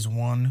 Dude, that is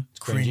one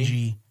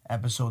cringy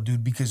episode,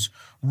 dude, because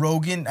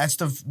Rogan, that's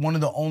one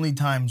of the only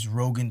times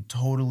Rogan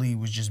totally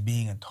was just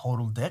being a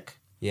total dick.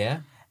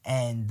 Yeah.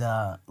 And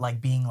like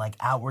being like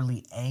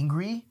outwardly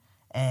angry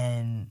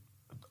and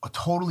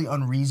totally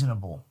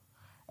unreasonable.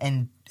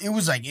 And it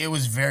was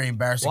very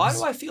embarrassing. Why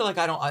do I feel like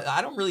I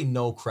don't really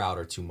know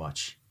Crowder too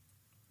much?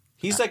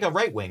 He's like a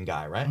right-wing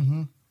guy, right?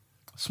 Mm-hmm.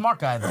 Smart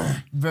guy though.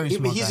 Very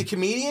smart. He's guy. A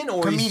comedian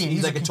or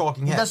he's like a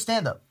talking head? He does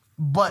stand up.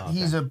 But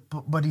he's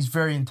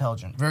very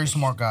intelligent, very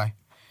smart guy.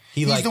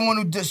 He's the one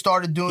who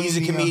started doing. He's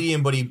a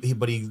comedian, but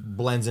he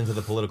blends into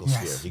the political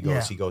sphere.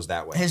 He goes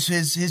that way.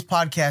 His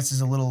podcast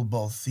is a little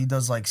both. He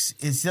does like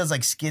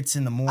skits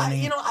in the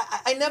morning.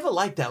 I never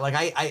liked that. Like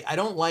I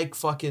don't like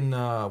fucking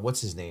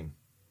what's his name?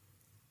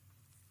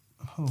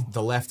 Who?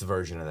 The left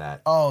version of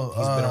that. Oh,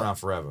 he's been around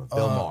forever.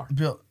 Bill Maher.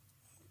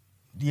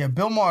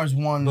 Bill Maher's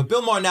one. But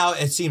Bill Maher now,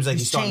 it seems like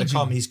he's starting to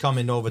come. He's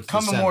coming over to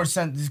the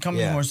center. He's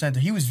coming more center.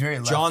 He was very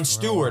left. Jon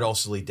Stewart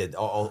also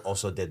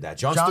did that.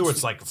 Jon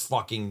Stewart's like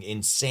fucking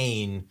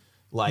insane.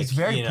 Like he's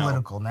very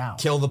political now.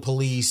 Kill the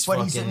police.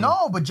 But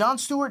but Jon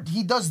Stewart,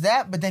 he does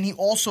that. But then he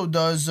also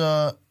does.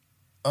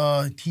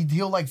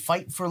 He'll like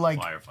fight for like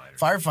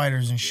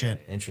firefighters and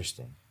shit. Yeah,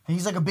 interesting. And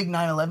he's like a big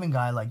 9/11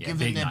 guy. Like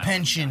giving their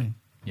pension.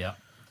 Yeah.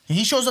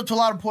 He shows up to a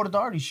lot of Port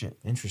Authority shit.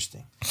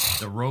 Interesting.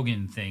 The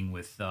Rogan thing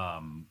with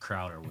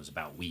Crowder was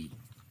about weed.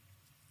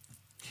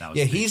 That was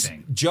the big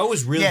thing. Joe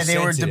is really they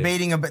were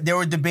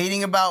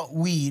debating about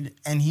weed,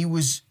 and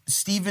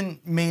Steven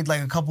made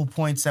like a couple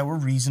points that were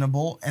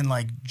reasonable, and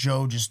like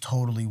Joe just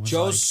totally was.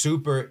 Joe's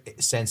super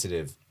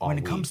sensitive when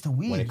it comes to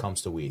weed. When it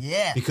comes to weed,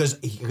 yeah,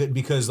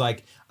 because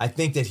like I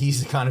think that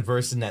he's the kind of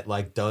person that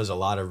like does a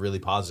lot of really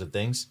positive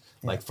things,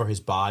 like for his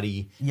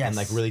body, and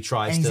like really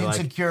tries and to he's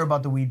insecure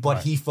about the weed part.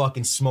 But he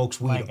fucking smokes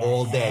weed like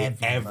all day,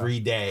 every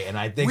day, and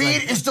I think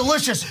weed is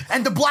delicious,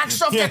 and the black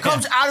stuff that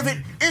comes out of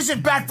it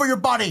isn't bad for your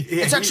body.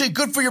 It's actually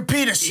good for your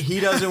penis. He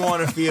doesn't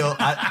want to feel.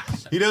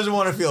 He doesn't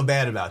want to feel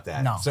bad about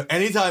that. No. So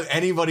anytime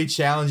anybody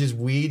challenges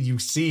weed, you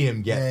see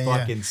him get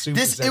fucking super.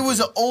 It was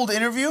an old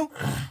interview,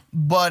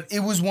 but it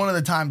was one of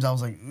the times I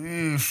was like,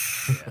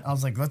 I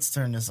was like, let's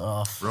turn this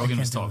off. Rogan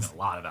was talking a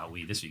lot about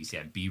weed this week. He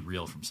had Be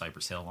Real from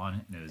Cypress Hill on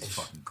it, and it was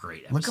fucking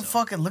great.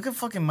 Episode. Look at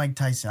fucking Mike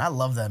Tyson. I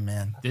love that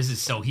man.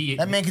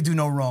 That man could do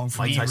no wrong.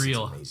 For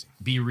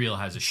Be Real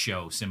has a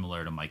show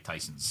similar to Mike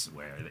Tyson's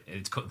where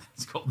it's called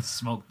the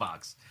Smoke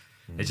Box.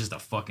 It's just a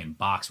fucking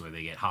box where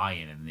they get high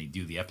in it and they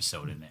do the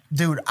episode in there.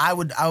 Dude, I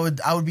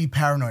would be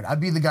paranoid. I'd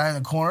be the guy in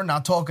the corner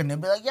not talking. They'd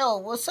be like, "Yo,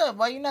 what's up?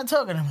 Why you not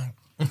talking?" I'm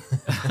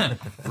like,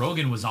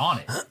 Rogan was on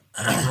it.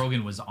 I think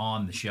Rogan was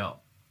on the show.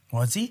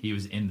 Was he? He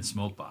was in the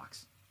Smoke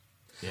Box.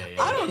 Yeah.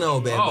 I don't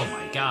know, man. Oh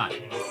my god,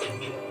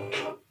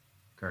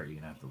 Kurt, you're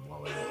gonna have to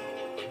blow it out.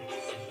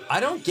 I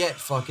don't get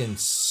fucking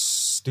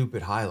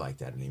stupid high like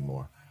that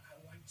anymore.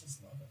 I like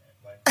just loving it.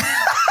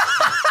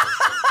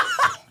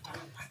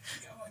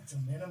 To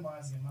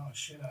minimize the amount of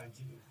shit I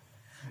do.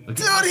 Dude,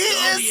 he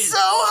is so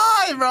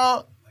high,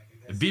 bro.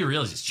 Be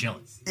Real is just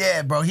chilling.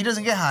 Yeah, bro, he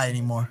doesn't get high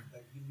anymore.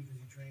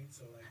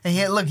 And he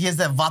has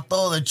that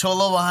vato, the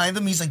cholo behind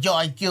him. He's like, yo,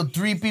 I killed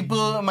 3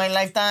 people in my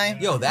lifetime.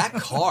 Yo, that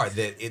car,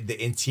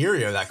 the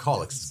interior of that car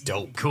looks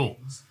dope. Cool.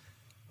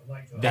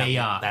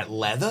 That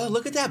leather?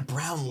 Look at that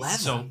brown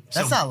leather.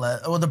 That's not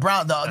leather. Well, the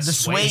brown, the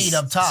suede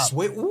up top.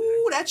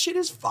 Ooh, that shit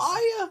is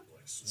fire.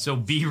 So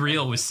Be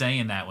Real was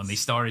saying that when they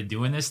started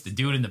doing this, the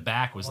dude in the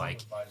back was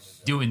like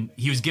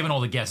he was giving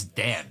all the guests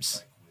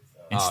dabs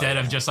instead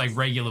of just like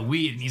regular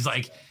weed. And he's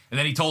like, and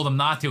then he told them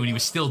not to, and he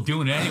was still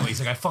doing it anyway. He's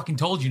like, I fucking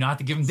told you not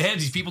to give them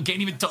dabs. These people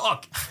can't even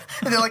talk.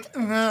 And they're like,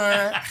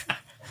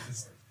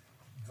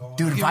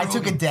 dude, if I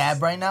took a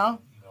dab right now,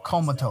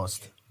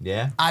 comatose.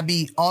 Yeah? I'd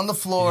be on the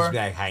floor. You'd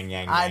just be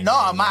like, I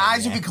know, my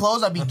eyes would be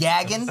closed. I'd be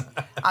gagging.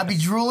 I'd be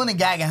drooling and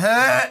gagging.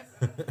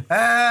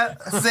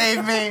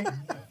 Save me.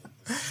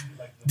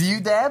 Do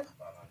you dab?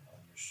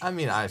 I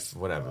mean,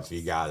 whatever. If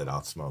you got it,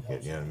 I'll smoke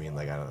it. You know what I mean?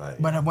 Like, I don't know.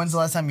 But when's the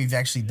last time you've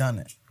actually done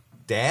it?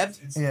 Dabbed?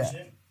 Yeah.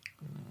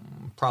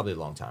 Probably a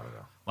long time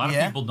ago. A lot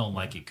of people don't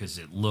like it because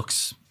it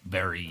looks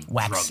very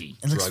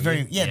druggy. It looks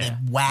very, they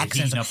wax.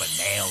 Heating up a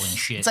nail and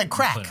shit. It's like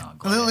crack. You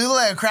look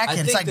like a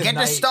crackhead. It's like, get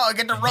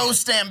the rose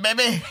stamp,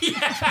 baby.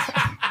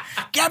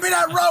 Get me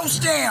that rose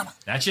stamp.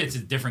 That shit's a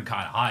different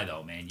kind of high,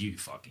 though, man. You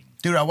fucking...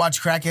 Dude, I watch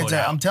crackheads.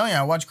 I'm telling you,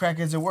 I watch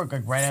crackheads at work,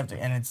 like right after,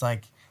 and it's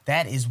like,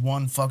 that is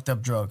one fucked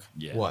up drug.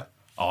 Yeah. What?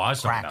 Oh, I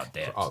was talking about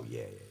dabs. Oh,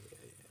 yeah.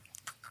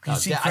 You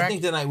see I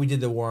think the night we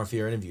did the War and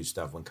Fear interview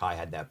stuff when Kai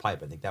had that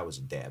pipe, I think that was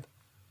a dab.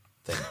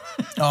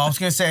 thing. Oh, I was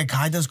gonna say a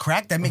guy does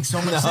crack. That makes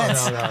so much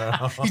sense.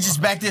 No. He's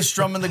just back there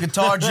strumming the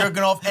guitar,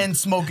 jerking off, and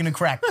smoking a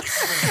crack.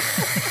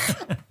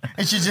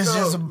 And she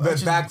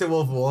But back to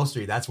Wolf of Wall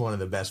Street. That's one of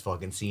the best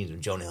fucking scenes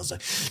when Jonah Hill's like,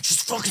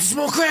 just fucking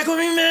smoke crack with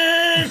me,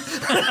 man.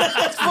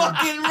 That's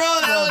fucking bro.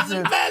 That was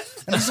the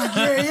best. And he's like,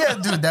 yeah,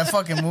 dude. That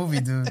fucking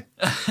movie, dude.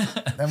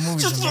 That movie.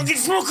 Just fucking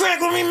smoke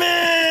crack with me,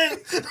 man.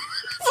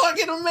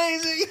 Fucking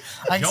amazing.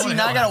 I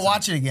gotta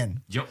watch it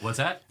again. What's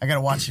that? I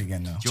gotta watch it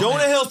again now.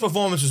 Jonah Hill's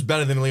performance was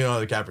better than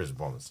Leonardo DiCaprio's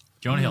performance.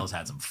 Jonah Hill's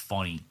had some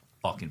funny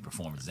fucking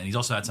performances, and he's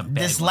also had some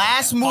bad This ones.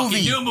 last movie.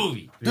 Fucking new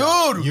movie.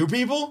 Dude. You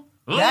people?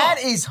 That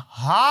is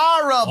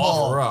horrible.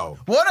 Oh, bro.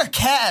 What a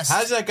cast.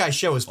 How does that guy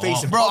show his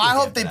face in Bro, public I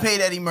hope after they that?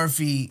 paid Eddie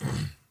Murphy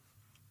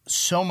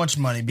so much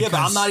money. Because, Yeah,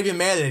 but I'm not even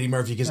mad at Eddie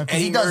Murphy because he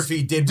Eddie does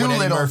Murphy did what Eddie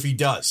Doolittle. Murphy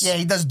does. Yeah,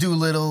 he does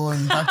Doolittle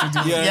and Dr.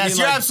 Doolittle. You know what I Yes, mean?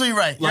 you're Like- absolutely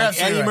right. You're Like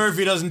absolutely Eddie right.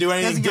 Murphy doesn't do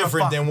anything Doesn't give a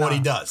different fuck, than what he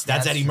no. does. That's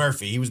That's Eddie true.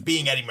 Murphy. He was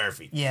being Eddie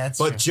Murphy. Yeah, that's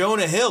But true.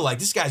 Jonah Hill, like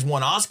this guy's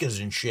won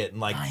Oscars and shit. And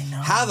like, I know.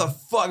 how the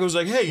fuck? It was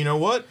like, hey, you know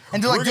what?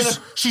 And they're like, We're gonna-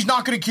 she's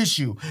not gonna kiss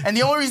you. And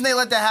the only reason they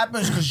let that happen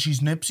is because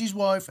she's Nipsey's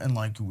wife, and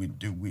like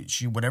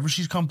she whatever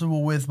she's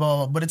comfortable with, blah,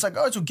 blah. But it's like,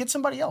 oh, so get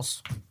somebody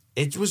else.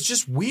 It was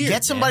just weird.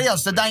 Get somebody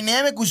else. The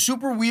dynamic was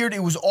super weird.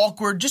 It was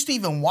awkward just to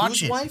even watch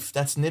Whose it. wife?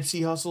 That's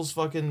Nipsey Hussle's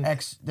fucking.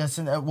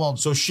 Well,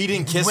 So she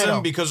didn't kiss widow.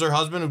 him because her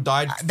husband who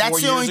died 4 That's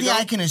the years only thing ago?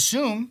 I can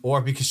assume.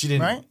 Or because she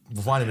didn't Right?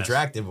 find him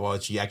attractive,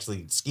 or she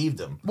actually skeeved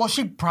him. Well,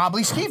 she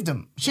probably skeeved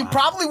him. She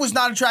probably was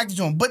not attracted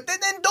to him. But then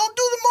don't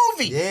do the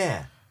movie.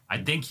 Yeah. I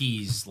think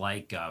he's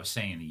like I was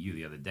saying to you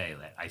the other day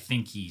that I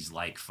think he's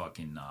like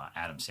fucking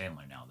Adam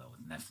Sandler now though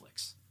with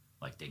Netflix.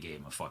 Like they gave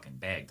him a fucking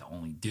bag to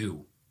only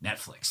do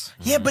Netflix.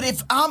 Yeah, but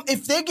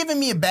if they're giving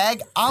me a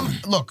bag,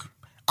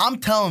 I'm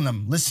telling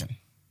them, listen.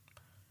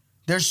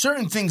 There's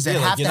certain things that Yeah,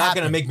 like, have to you're not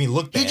happen. gonna make me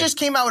look He bad. just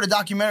came out with a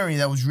documentary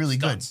that was really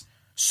Studs. good.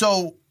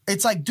 So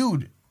it's like,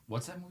 dude,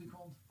 What's that movie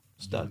called?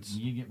 Studs.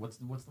 What's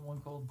the one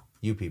called?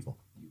 You people.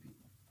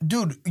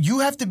 dude, you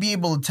have to be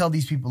able to tell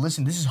these people,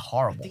 listen, this is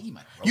horrible.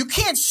 You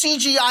can't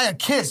CGI a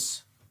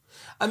kiss.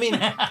 I mean,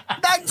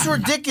 that's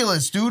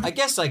ridiculous, dude. I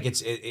guess like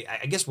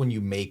I guess when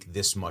you make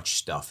this much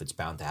stuff, it's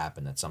bound to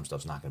happen that some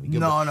stuff's not going to be good.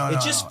 No, But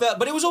it just felt,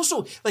 but it was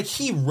also like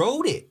he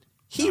wrote it.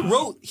 He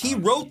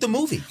wrote the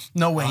movie.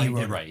 No way he wrote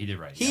did it. right. He did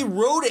right. He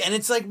wrote it, and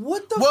it's like,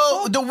 what the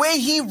Well, fuck? the way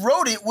he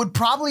wrote it would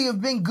probably have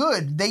been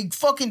good. They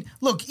fucking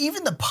look.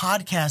 Even the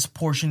podcast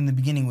portion in the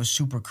beginning was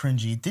super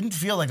cringy. It didn't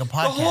feel like a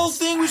podcast. The whole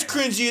thing was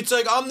cringy. It's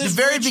like I'm this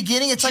The very rich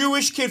beginning, it's like-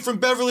 Jewish kid from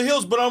Beverly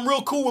Hills, but I'm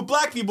real cool with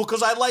black people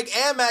because I like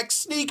Amex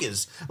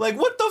sneakers. Like,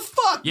 what the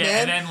fuck, Yeah, man?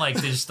 and then like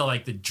there's still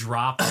like the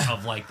drop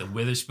of like the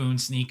Witherspoon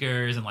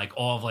sneakers and like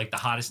all of like the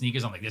hottest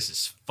sneakers. I'm like, this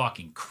is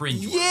fucking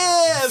cringe.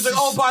 Yeah, it's like,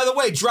 oh, by the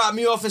way, drop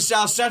me off in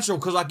South Central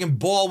because I can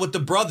ball with the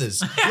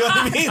brothers. You know what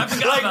I mean? I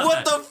forgot Like, about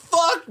what that. the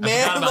fuck,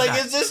 man? about Like,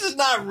 that. this is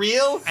not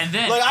real. And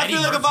then like, I Eddie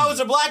feel like if Murphy- I was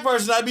a black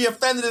person, I'd be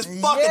offended as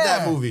fuck at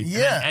that movie. And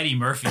then Eddie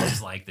Murphy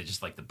was like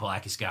just like the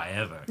blackest guy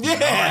ever. You know? Yeah.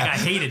 Like, I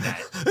hated that.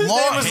 His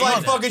name was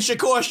like fucking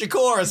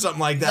Shakur or something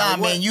like that. Nah, Like,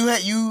 what- man, you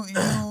had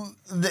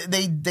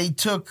they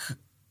took.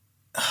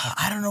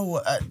 I don't know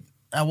what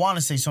I want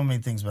to say so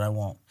many things, but I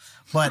won't.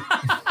 But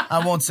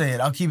I won't say it.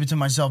 I'll keep it to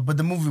myself. But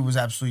the movie was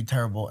absolutely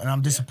terrible, and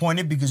I'm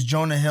disappointed because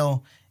Jonah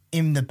Hill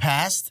in the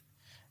past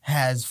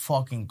has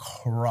fucking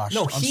crushed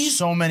on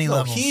so many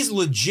levels. He's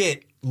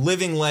legit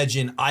living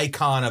legend,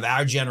 icon of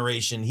our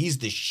generation. He's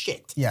the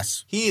shit.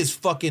 Yes. He is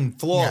fucking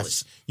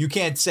flawless. Yes. You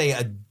can't say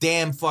a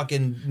damn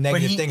fucking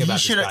negative thing about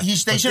this guy. They But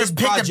should this have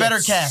picked a better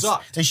project cast.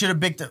 sucked. They should have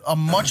picked a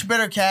much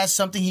better cast,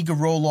 something he could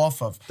roll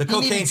off of. The He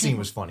needed cocaine scene people-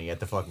 was funny at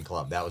the fucking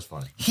club. That was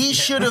funny. He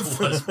should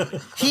have.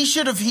 He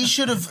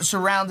should have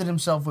surrounded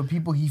himself with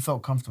people he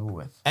felt comfortable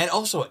with. And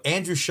also,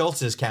 Andrew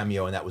Schultz's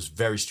cameo in that was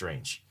very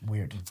strange.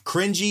 Weird.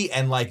 Cringy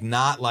and like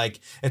not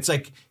like, it's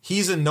like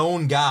he's a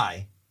known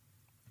guy.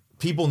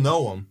 People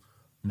know him.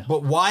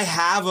 But why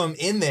have him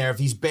in there if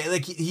he's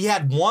like he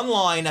had one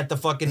line at the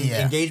fucking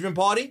engagement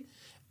party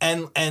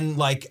and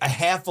like a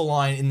half a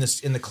line in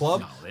the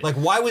club? Like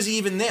why was he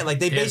even there? Like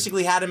they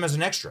basically had him as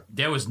an extra.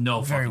 There was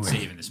no Very fucking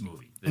weird. saving this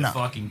movie. The No.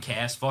 fucking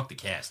cast, fuck the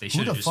cast. They Who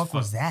should the have just fuck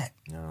was that?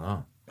 I don't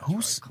know.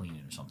 Who's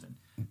cleaning or something.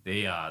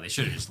 They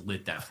should have just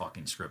lit that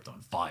fucking script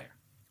on fire.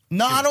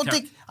 No, I don't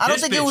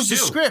This think it was the bitch,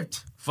 too.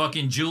 script.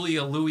 Fucking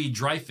Julia Louis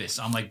Dreyfus.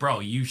 I'm like, bro,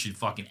 you should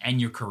fucking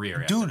end your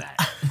career Dude. after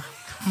that.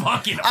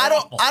 Fucking I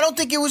awful. don't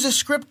think it was a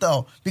script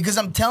though, because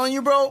I'm telling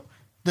you, bro,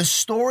 the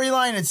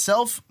storyline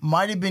itself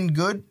might have been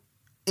good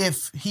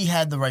if he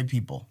had the right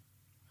people.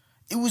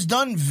 It was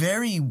done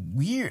very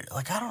weird.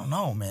 Like I don't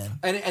know, man.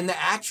 And the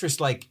actress,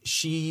 like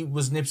she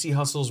was Nipsey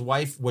Hussle's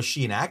wife. Was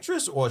she an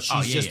actress or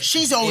she's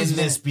She's always in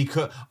been- this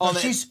because No,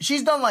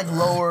 she's done like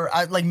lower,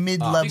 like mid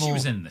level. I think she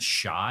was in The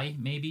Shy,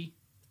 maybe.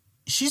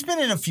 She's been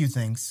in a few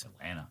things.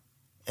 Atlanta.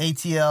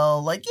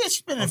 ATL, like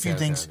she's been in a few Okay,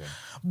 things, okay.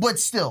 but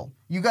still,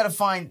 you gotta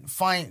find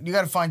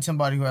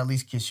somebody who at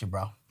least kiss you,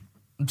 bro.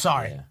 I'm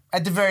sorry, Yeah.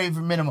 at the very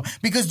minimum,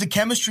 because the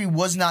chemistry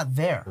was not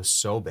there. It was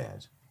so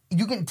bad.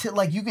 you can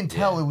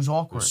tell it was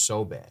awkward. It was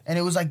so bad. And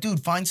it was like,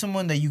 dude, find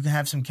someone that you can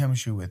have some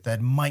chemistry with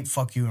that might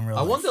fuck you in real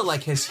life. I wonder,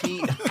 like, has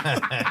he...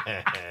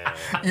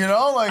 You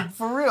know, like,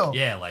 for real.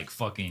 Yeah, like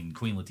fucking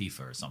Queen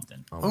Latifah or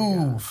something.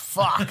 Ooh,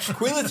 fuck.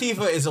 Queen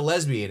Latifah is a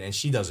lesbian, and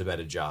she does a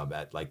better job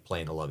at, like,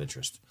 playing a love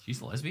interest.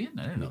 She's a lesbian?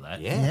 I didn't know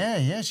that.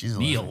 Yeah, she's a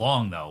Nia lesbian.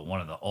 Long, though,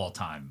 one of the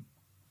all-time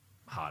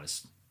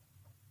hottest.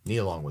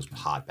 Nia Long was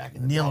hot back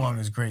in the day. Nia Long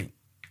is great.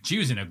 She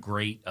was in a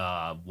great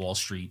Wall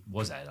Street, what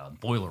was that,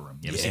 Boiler Room.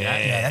 You ever see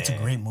that? Yeah, that's a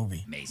great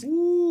movie. Amazing.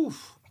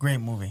 Oof. Great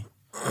movie.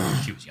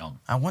 She was young.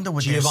 I wonder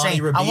what Giovanni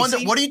they're saying. I wonder,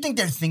 Ribisi? what do you think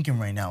they're thinking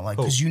right now? Like,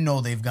 because you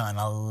know they've gotten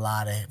a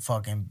lot of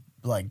fucking,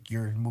 like,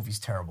 your movie's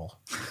terrible.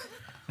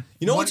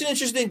 You know what's an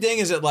interesting thing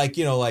is that, like,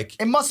 you know,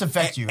 like... It must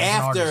affect you as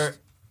an after... artist.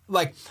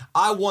 Like,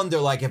 I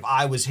wonder, like, if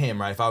I was him,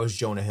 right? If I was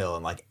Jonah Hill,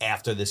 and, like,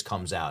 after this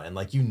comes out, and,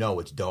 like, you know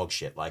it's dog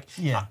shit. Like,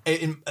 Yeah.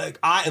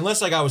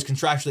 Unless, like, I was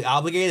contractually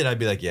obligated, I'd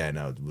be like, yeah,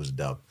 no, it was a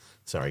dub.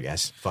 Sorry,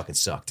 guys. Fucking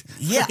sucked.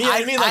 Yeah, you know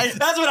what I mean? Like,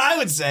 that's what I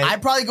would say.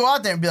 I'd probably go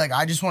out there and be like,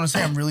 I just want to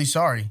say I'm really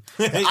sorry.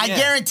 I Yeah.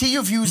 guarantee you,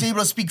 if he was able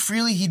to speak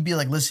freely, he'd be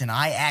like, listen,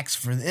 I asked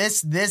for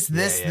this.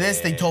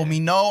 They told me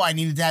no. I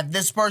needed to have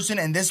this person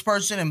and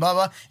blah,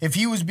 blah. If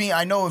he was being,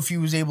 I know if he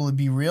was able to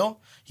be real,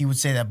 he would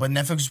say that. But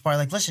Netflix was probably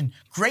like, listen,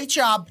 great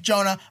job,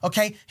 Jonah.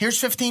 Okay,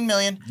 here's $15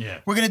 million. Yeah.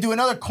 We're going to do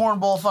another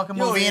cornball fucking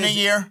movie in a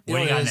year. What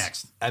do you got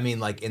next? I mean,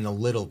 like, in the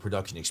little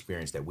production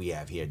experience that we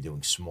have here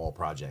doing small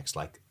projects,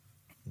 like,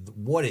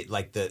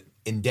 the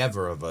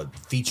endeavor of a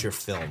feature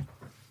film,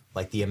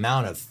 like the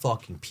amount of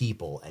fucking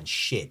people and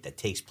shit that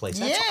takes place.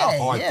 That's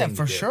a hard thing to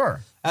for do.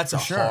 sure. That's For a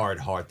sure.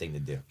 hard thing to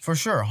do. For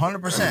sure,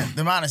 100%.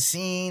 The amount of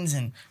scenes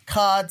and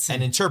cuts.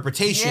 And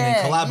interpretation Yeah,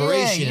 and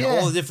collaboration yeah. and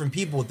all the different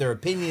people with their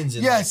opinions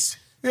and Yes,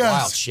 like, yes.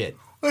 wild shit.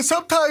 But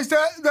sometimes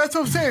that's what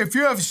I'm saying. If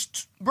you have,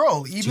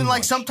 bro, even Too like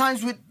much.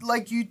 sometimes with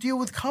like you deal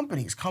with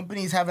companies.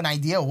 Companies have an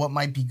idea of what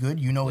might be good.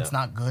 You know it's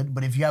not good.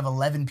 But if you have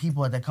 11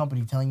 people at that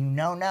company telling you,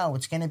 no,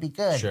 it's gonna be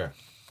good. Sure.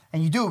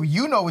 And you do,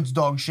 you know it's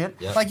dog shit.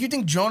 Yep. Like you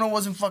think Jonah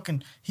wasn't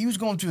fucking, he was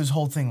going through this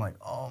whole thing like,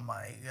 oh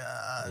my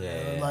God.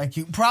 Yeah. Like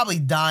he probably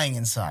dying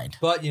inside.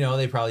 But, you know,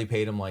 they probably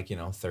paid him like, you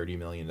know, $30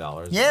 million.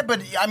 Yeah,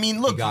 but I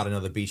mean, look. He got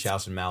another beach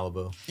house in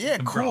Malibu. Yeah,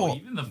 Bro, cool.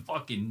 even the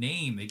fucking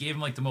name. They gave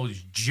him like the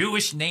most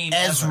Jewish name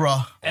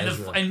Ezra.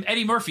 ever. And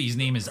Eddie Murphy's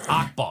name is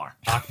Akbar.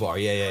 Akbar,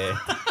 yeah.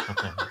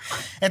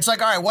 It's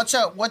like, all right, what's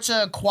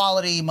a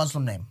quality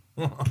Muslim name?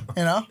 You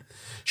know?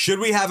 Should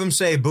we have him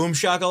say boom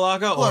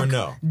shakalaka or Look,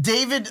 no?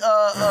 David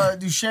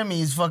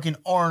Duchovny is fucking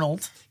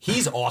Arnold.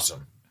 He's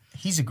awesome.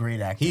 He's a great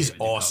actor. He's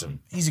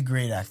awesome. He's a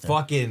great actor.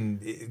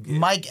 Fucking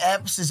Mike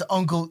Epps is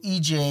Uncle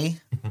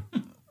EJ.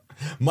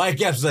 Mike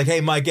Epps is like,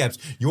 hey, Mike Epps,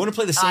 you want to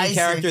play the same Isaac.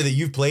 character that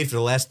you've played for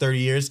the last 30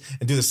 years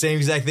and do the same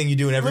exact thing you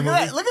do in every Look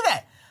movie? at that. Look at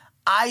that.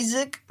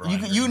 Isaac,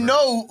 Brian you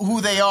know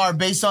who they are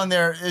based on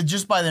their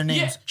just by their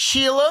names. Yeah.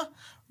 Sheila,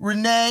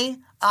 Renee,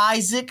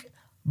 Isaac,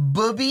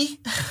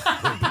 Booby.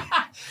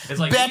 It's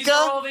like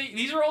Becca.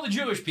 these are all the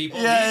Jewish people.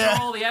 Yeah, these yeah.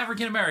 are all the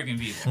African American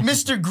people.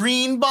 Mr.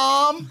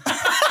 Greenbaum.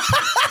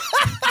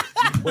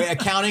 Wait,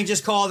 accounting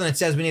just called and it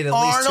says we need at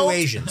least two Arnold.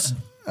 Asians.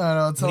 I don't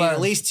know, it's We need hilarious.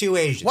 at least two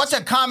Asians. What's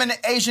a common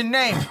Asian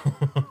name?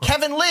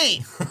 Kevin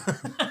Lee.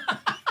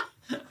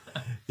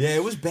 Yeah,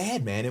 it was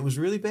bad, man. It was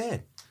really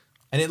bad.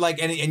 And it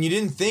like and you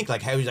didn't think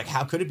like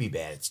how could it be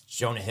bad? It's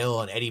Jonah Hill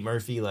and Eddie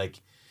Murphy,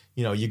 like,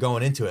 you know, you're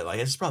going into it like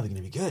it's probably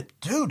gonna be good.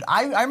 Dude,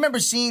 I remember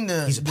seeing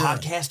He's a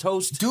podcast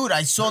host. Dude,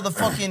 I saw the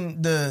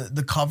fucking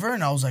the cover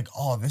and I was like,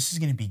 oh, this is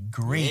gonna be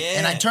great. Yeah.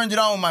 And I turned it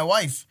on with my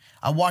wife.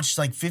 I watched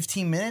like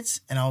 15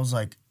 minutes and I was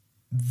like,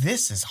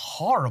 this is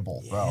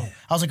horrible, bro.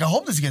 I was like, I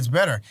hope this gets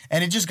better.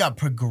 And it just got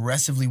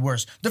progressively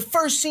worse. The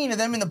first scene of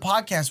them in the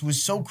podcast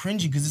was so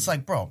cringy because it's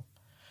like, bro,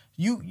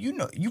 you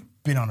know, you've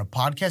been on a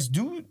podcast.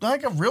 Do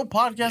like a real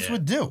podcast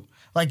would do.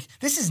 Like,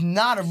 this is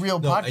not a real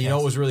podcast. You know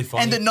what was really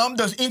funny? And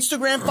those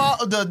Instagram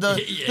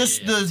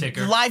the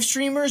ticker. live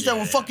streamers that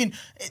were fucking,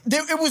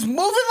 it was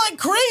moving like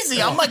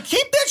crazy. I'm like,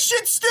 keep that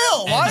shit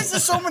still. Why is there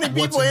so many What's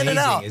people in and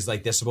out? amazing is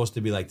like they're supposed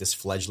to be like this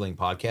fledgling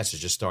podcast is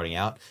just starting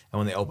out, and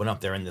when they open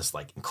up, they're in this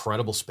like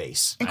incredible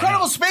space.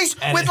 Incredible space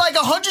with like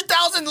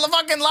 100,000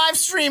 fucking live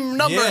stream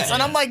numbers. Yeah.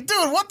 And I'm like,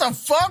 dude, what the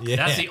fuck? Yeah.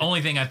 That's the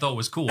only thing I thought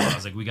was cool. I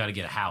was like, we got to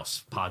get a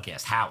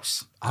podcast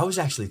house. I was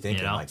actually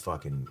thinking You know? like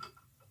fucking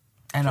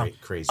I know.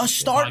 crazy A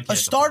shit.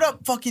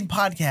 startup fucking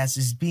podcast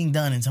is being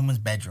done in someone's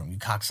bedroom, you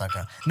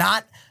cocksucker.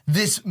 Not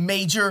this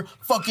major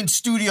fucking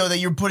studio that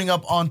you're putting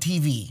up on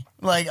TV,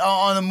 like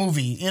on a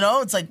movie. You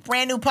know, it's like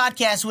brand new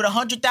podcast with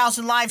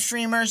 100,000 live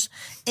streamers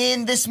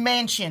in this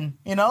mansion.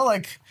 You know,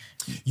 like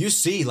You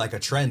see like a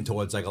trend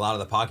towards like a lot of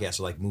the podcasts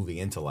are like moving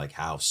into like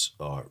house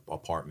or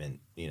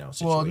apartment, you know,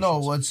 situations.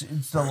 well, no, it's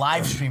the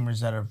live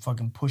streamers that are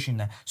fucking pushing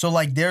that. So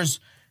like, they're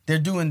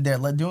doing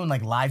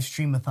like live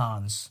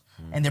streamathons.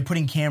 And they're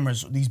putting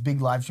cameras, these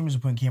big live streamers are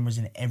putting cameras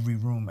in every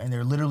room. And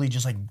they're literally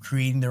just like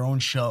creating their own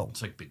show.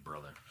 It's like Big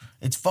Brother.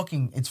 It's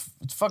fucking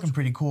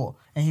pretty cool.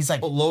 And he's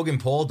like, Well, Logan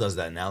Paul does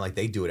that now. Like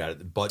they do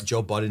it but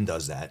Joe Budden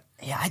does that.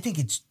 yeah, I think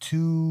it's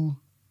too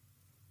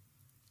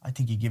I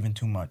think you're giving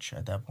too much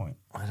at that point.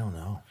 I don't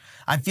know.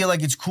 I feel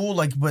like it's cool,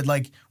 like, but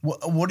like,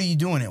 what are you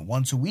doing it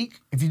once a week?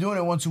 If you're doing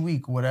it once a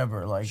week,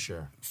 whatever, like,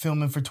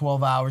 filming for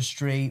 12 hours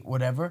straight,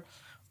 whatever.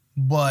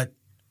 But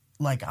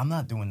like, I'm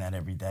not doing that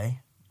every day.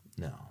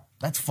 No,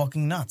 that's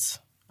fucking nuts.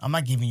 I'm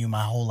not giving you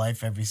my whole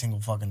life every single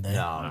fucking day.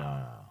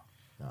 No.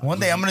 One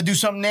day I'm gonna do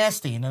something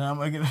nasty, and then I'm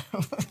gonna.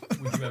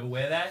 Would you ever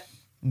wear that?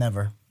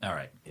 Never. All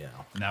right. Yeah.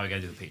 Now we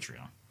gotta do the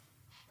Patreon.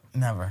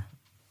 Never.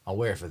 I'll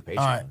wear it for the Patreon.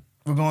 All right.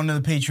 We're going to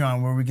the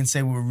Patreon where we can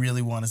say what we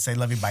really want to say.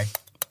 Love you. Bye.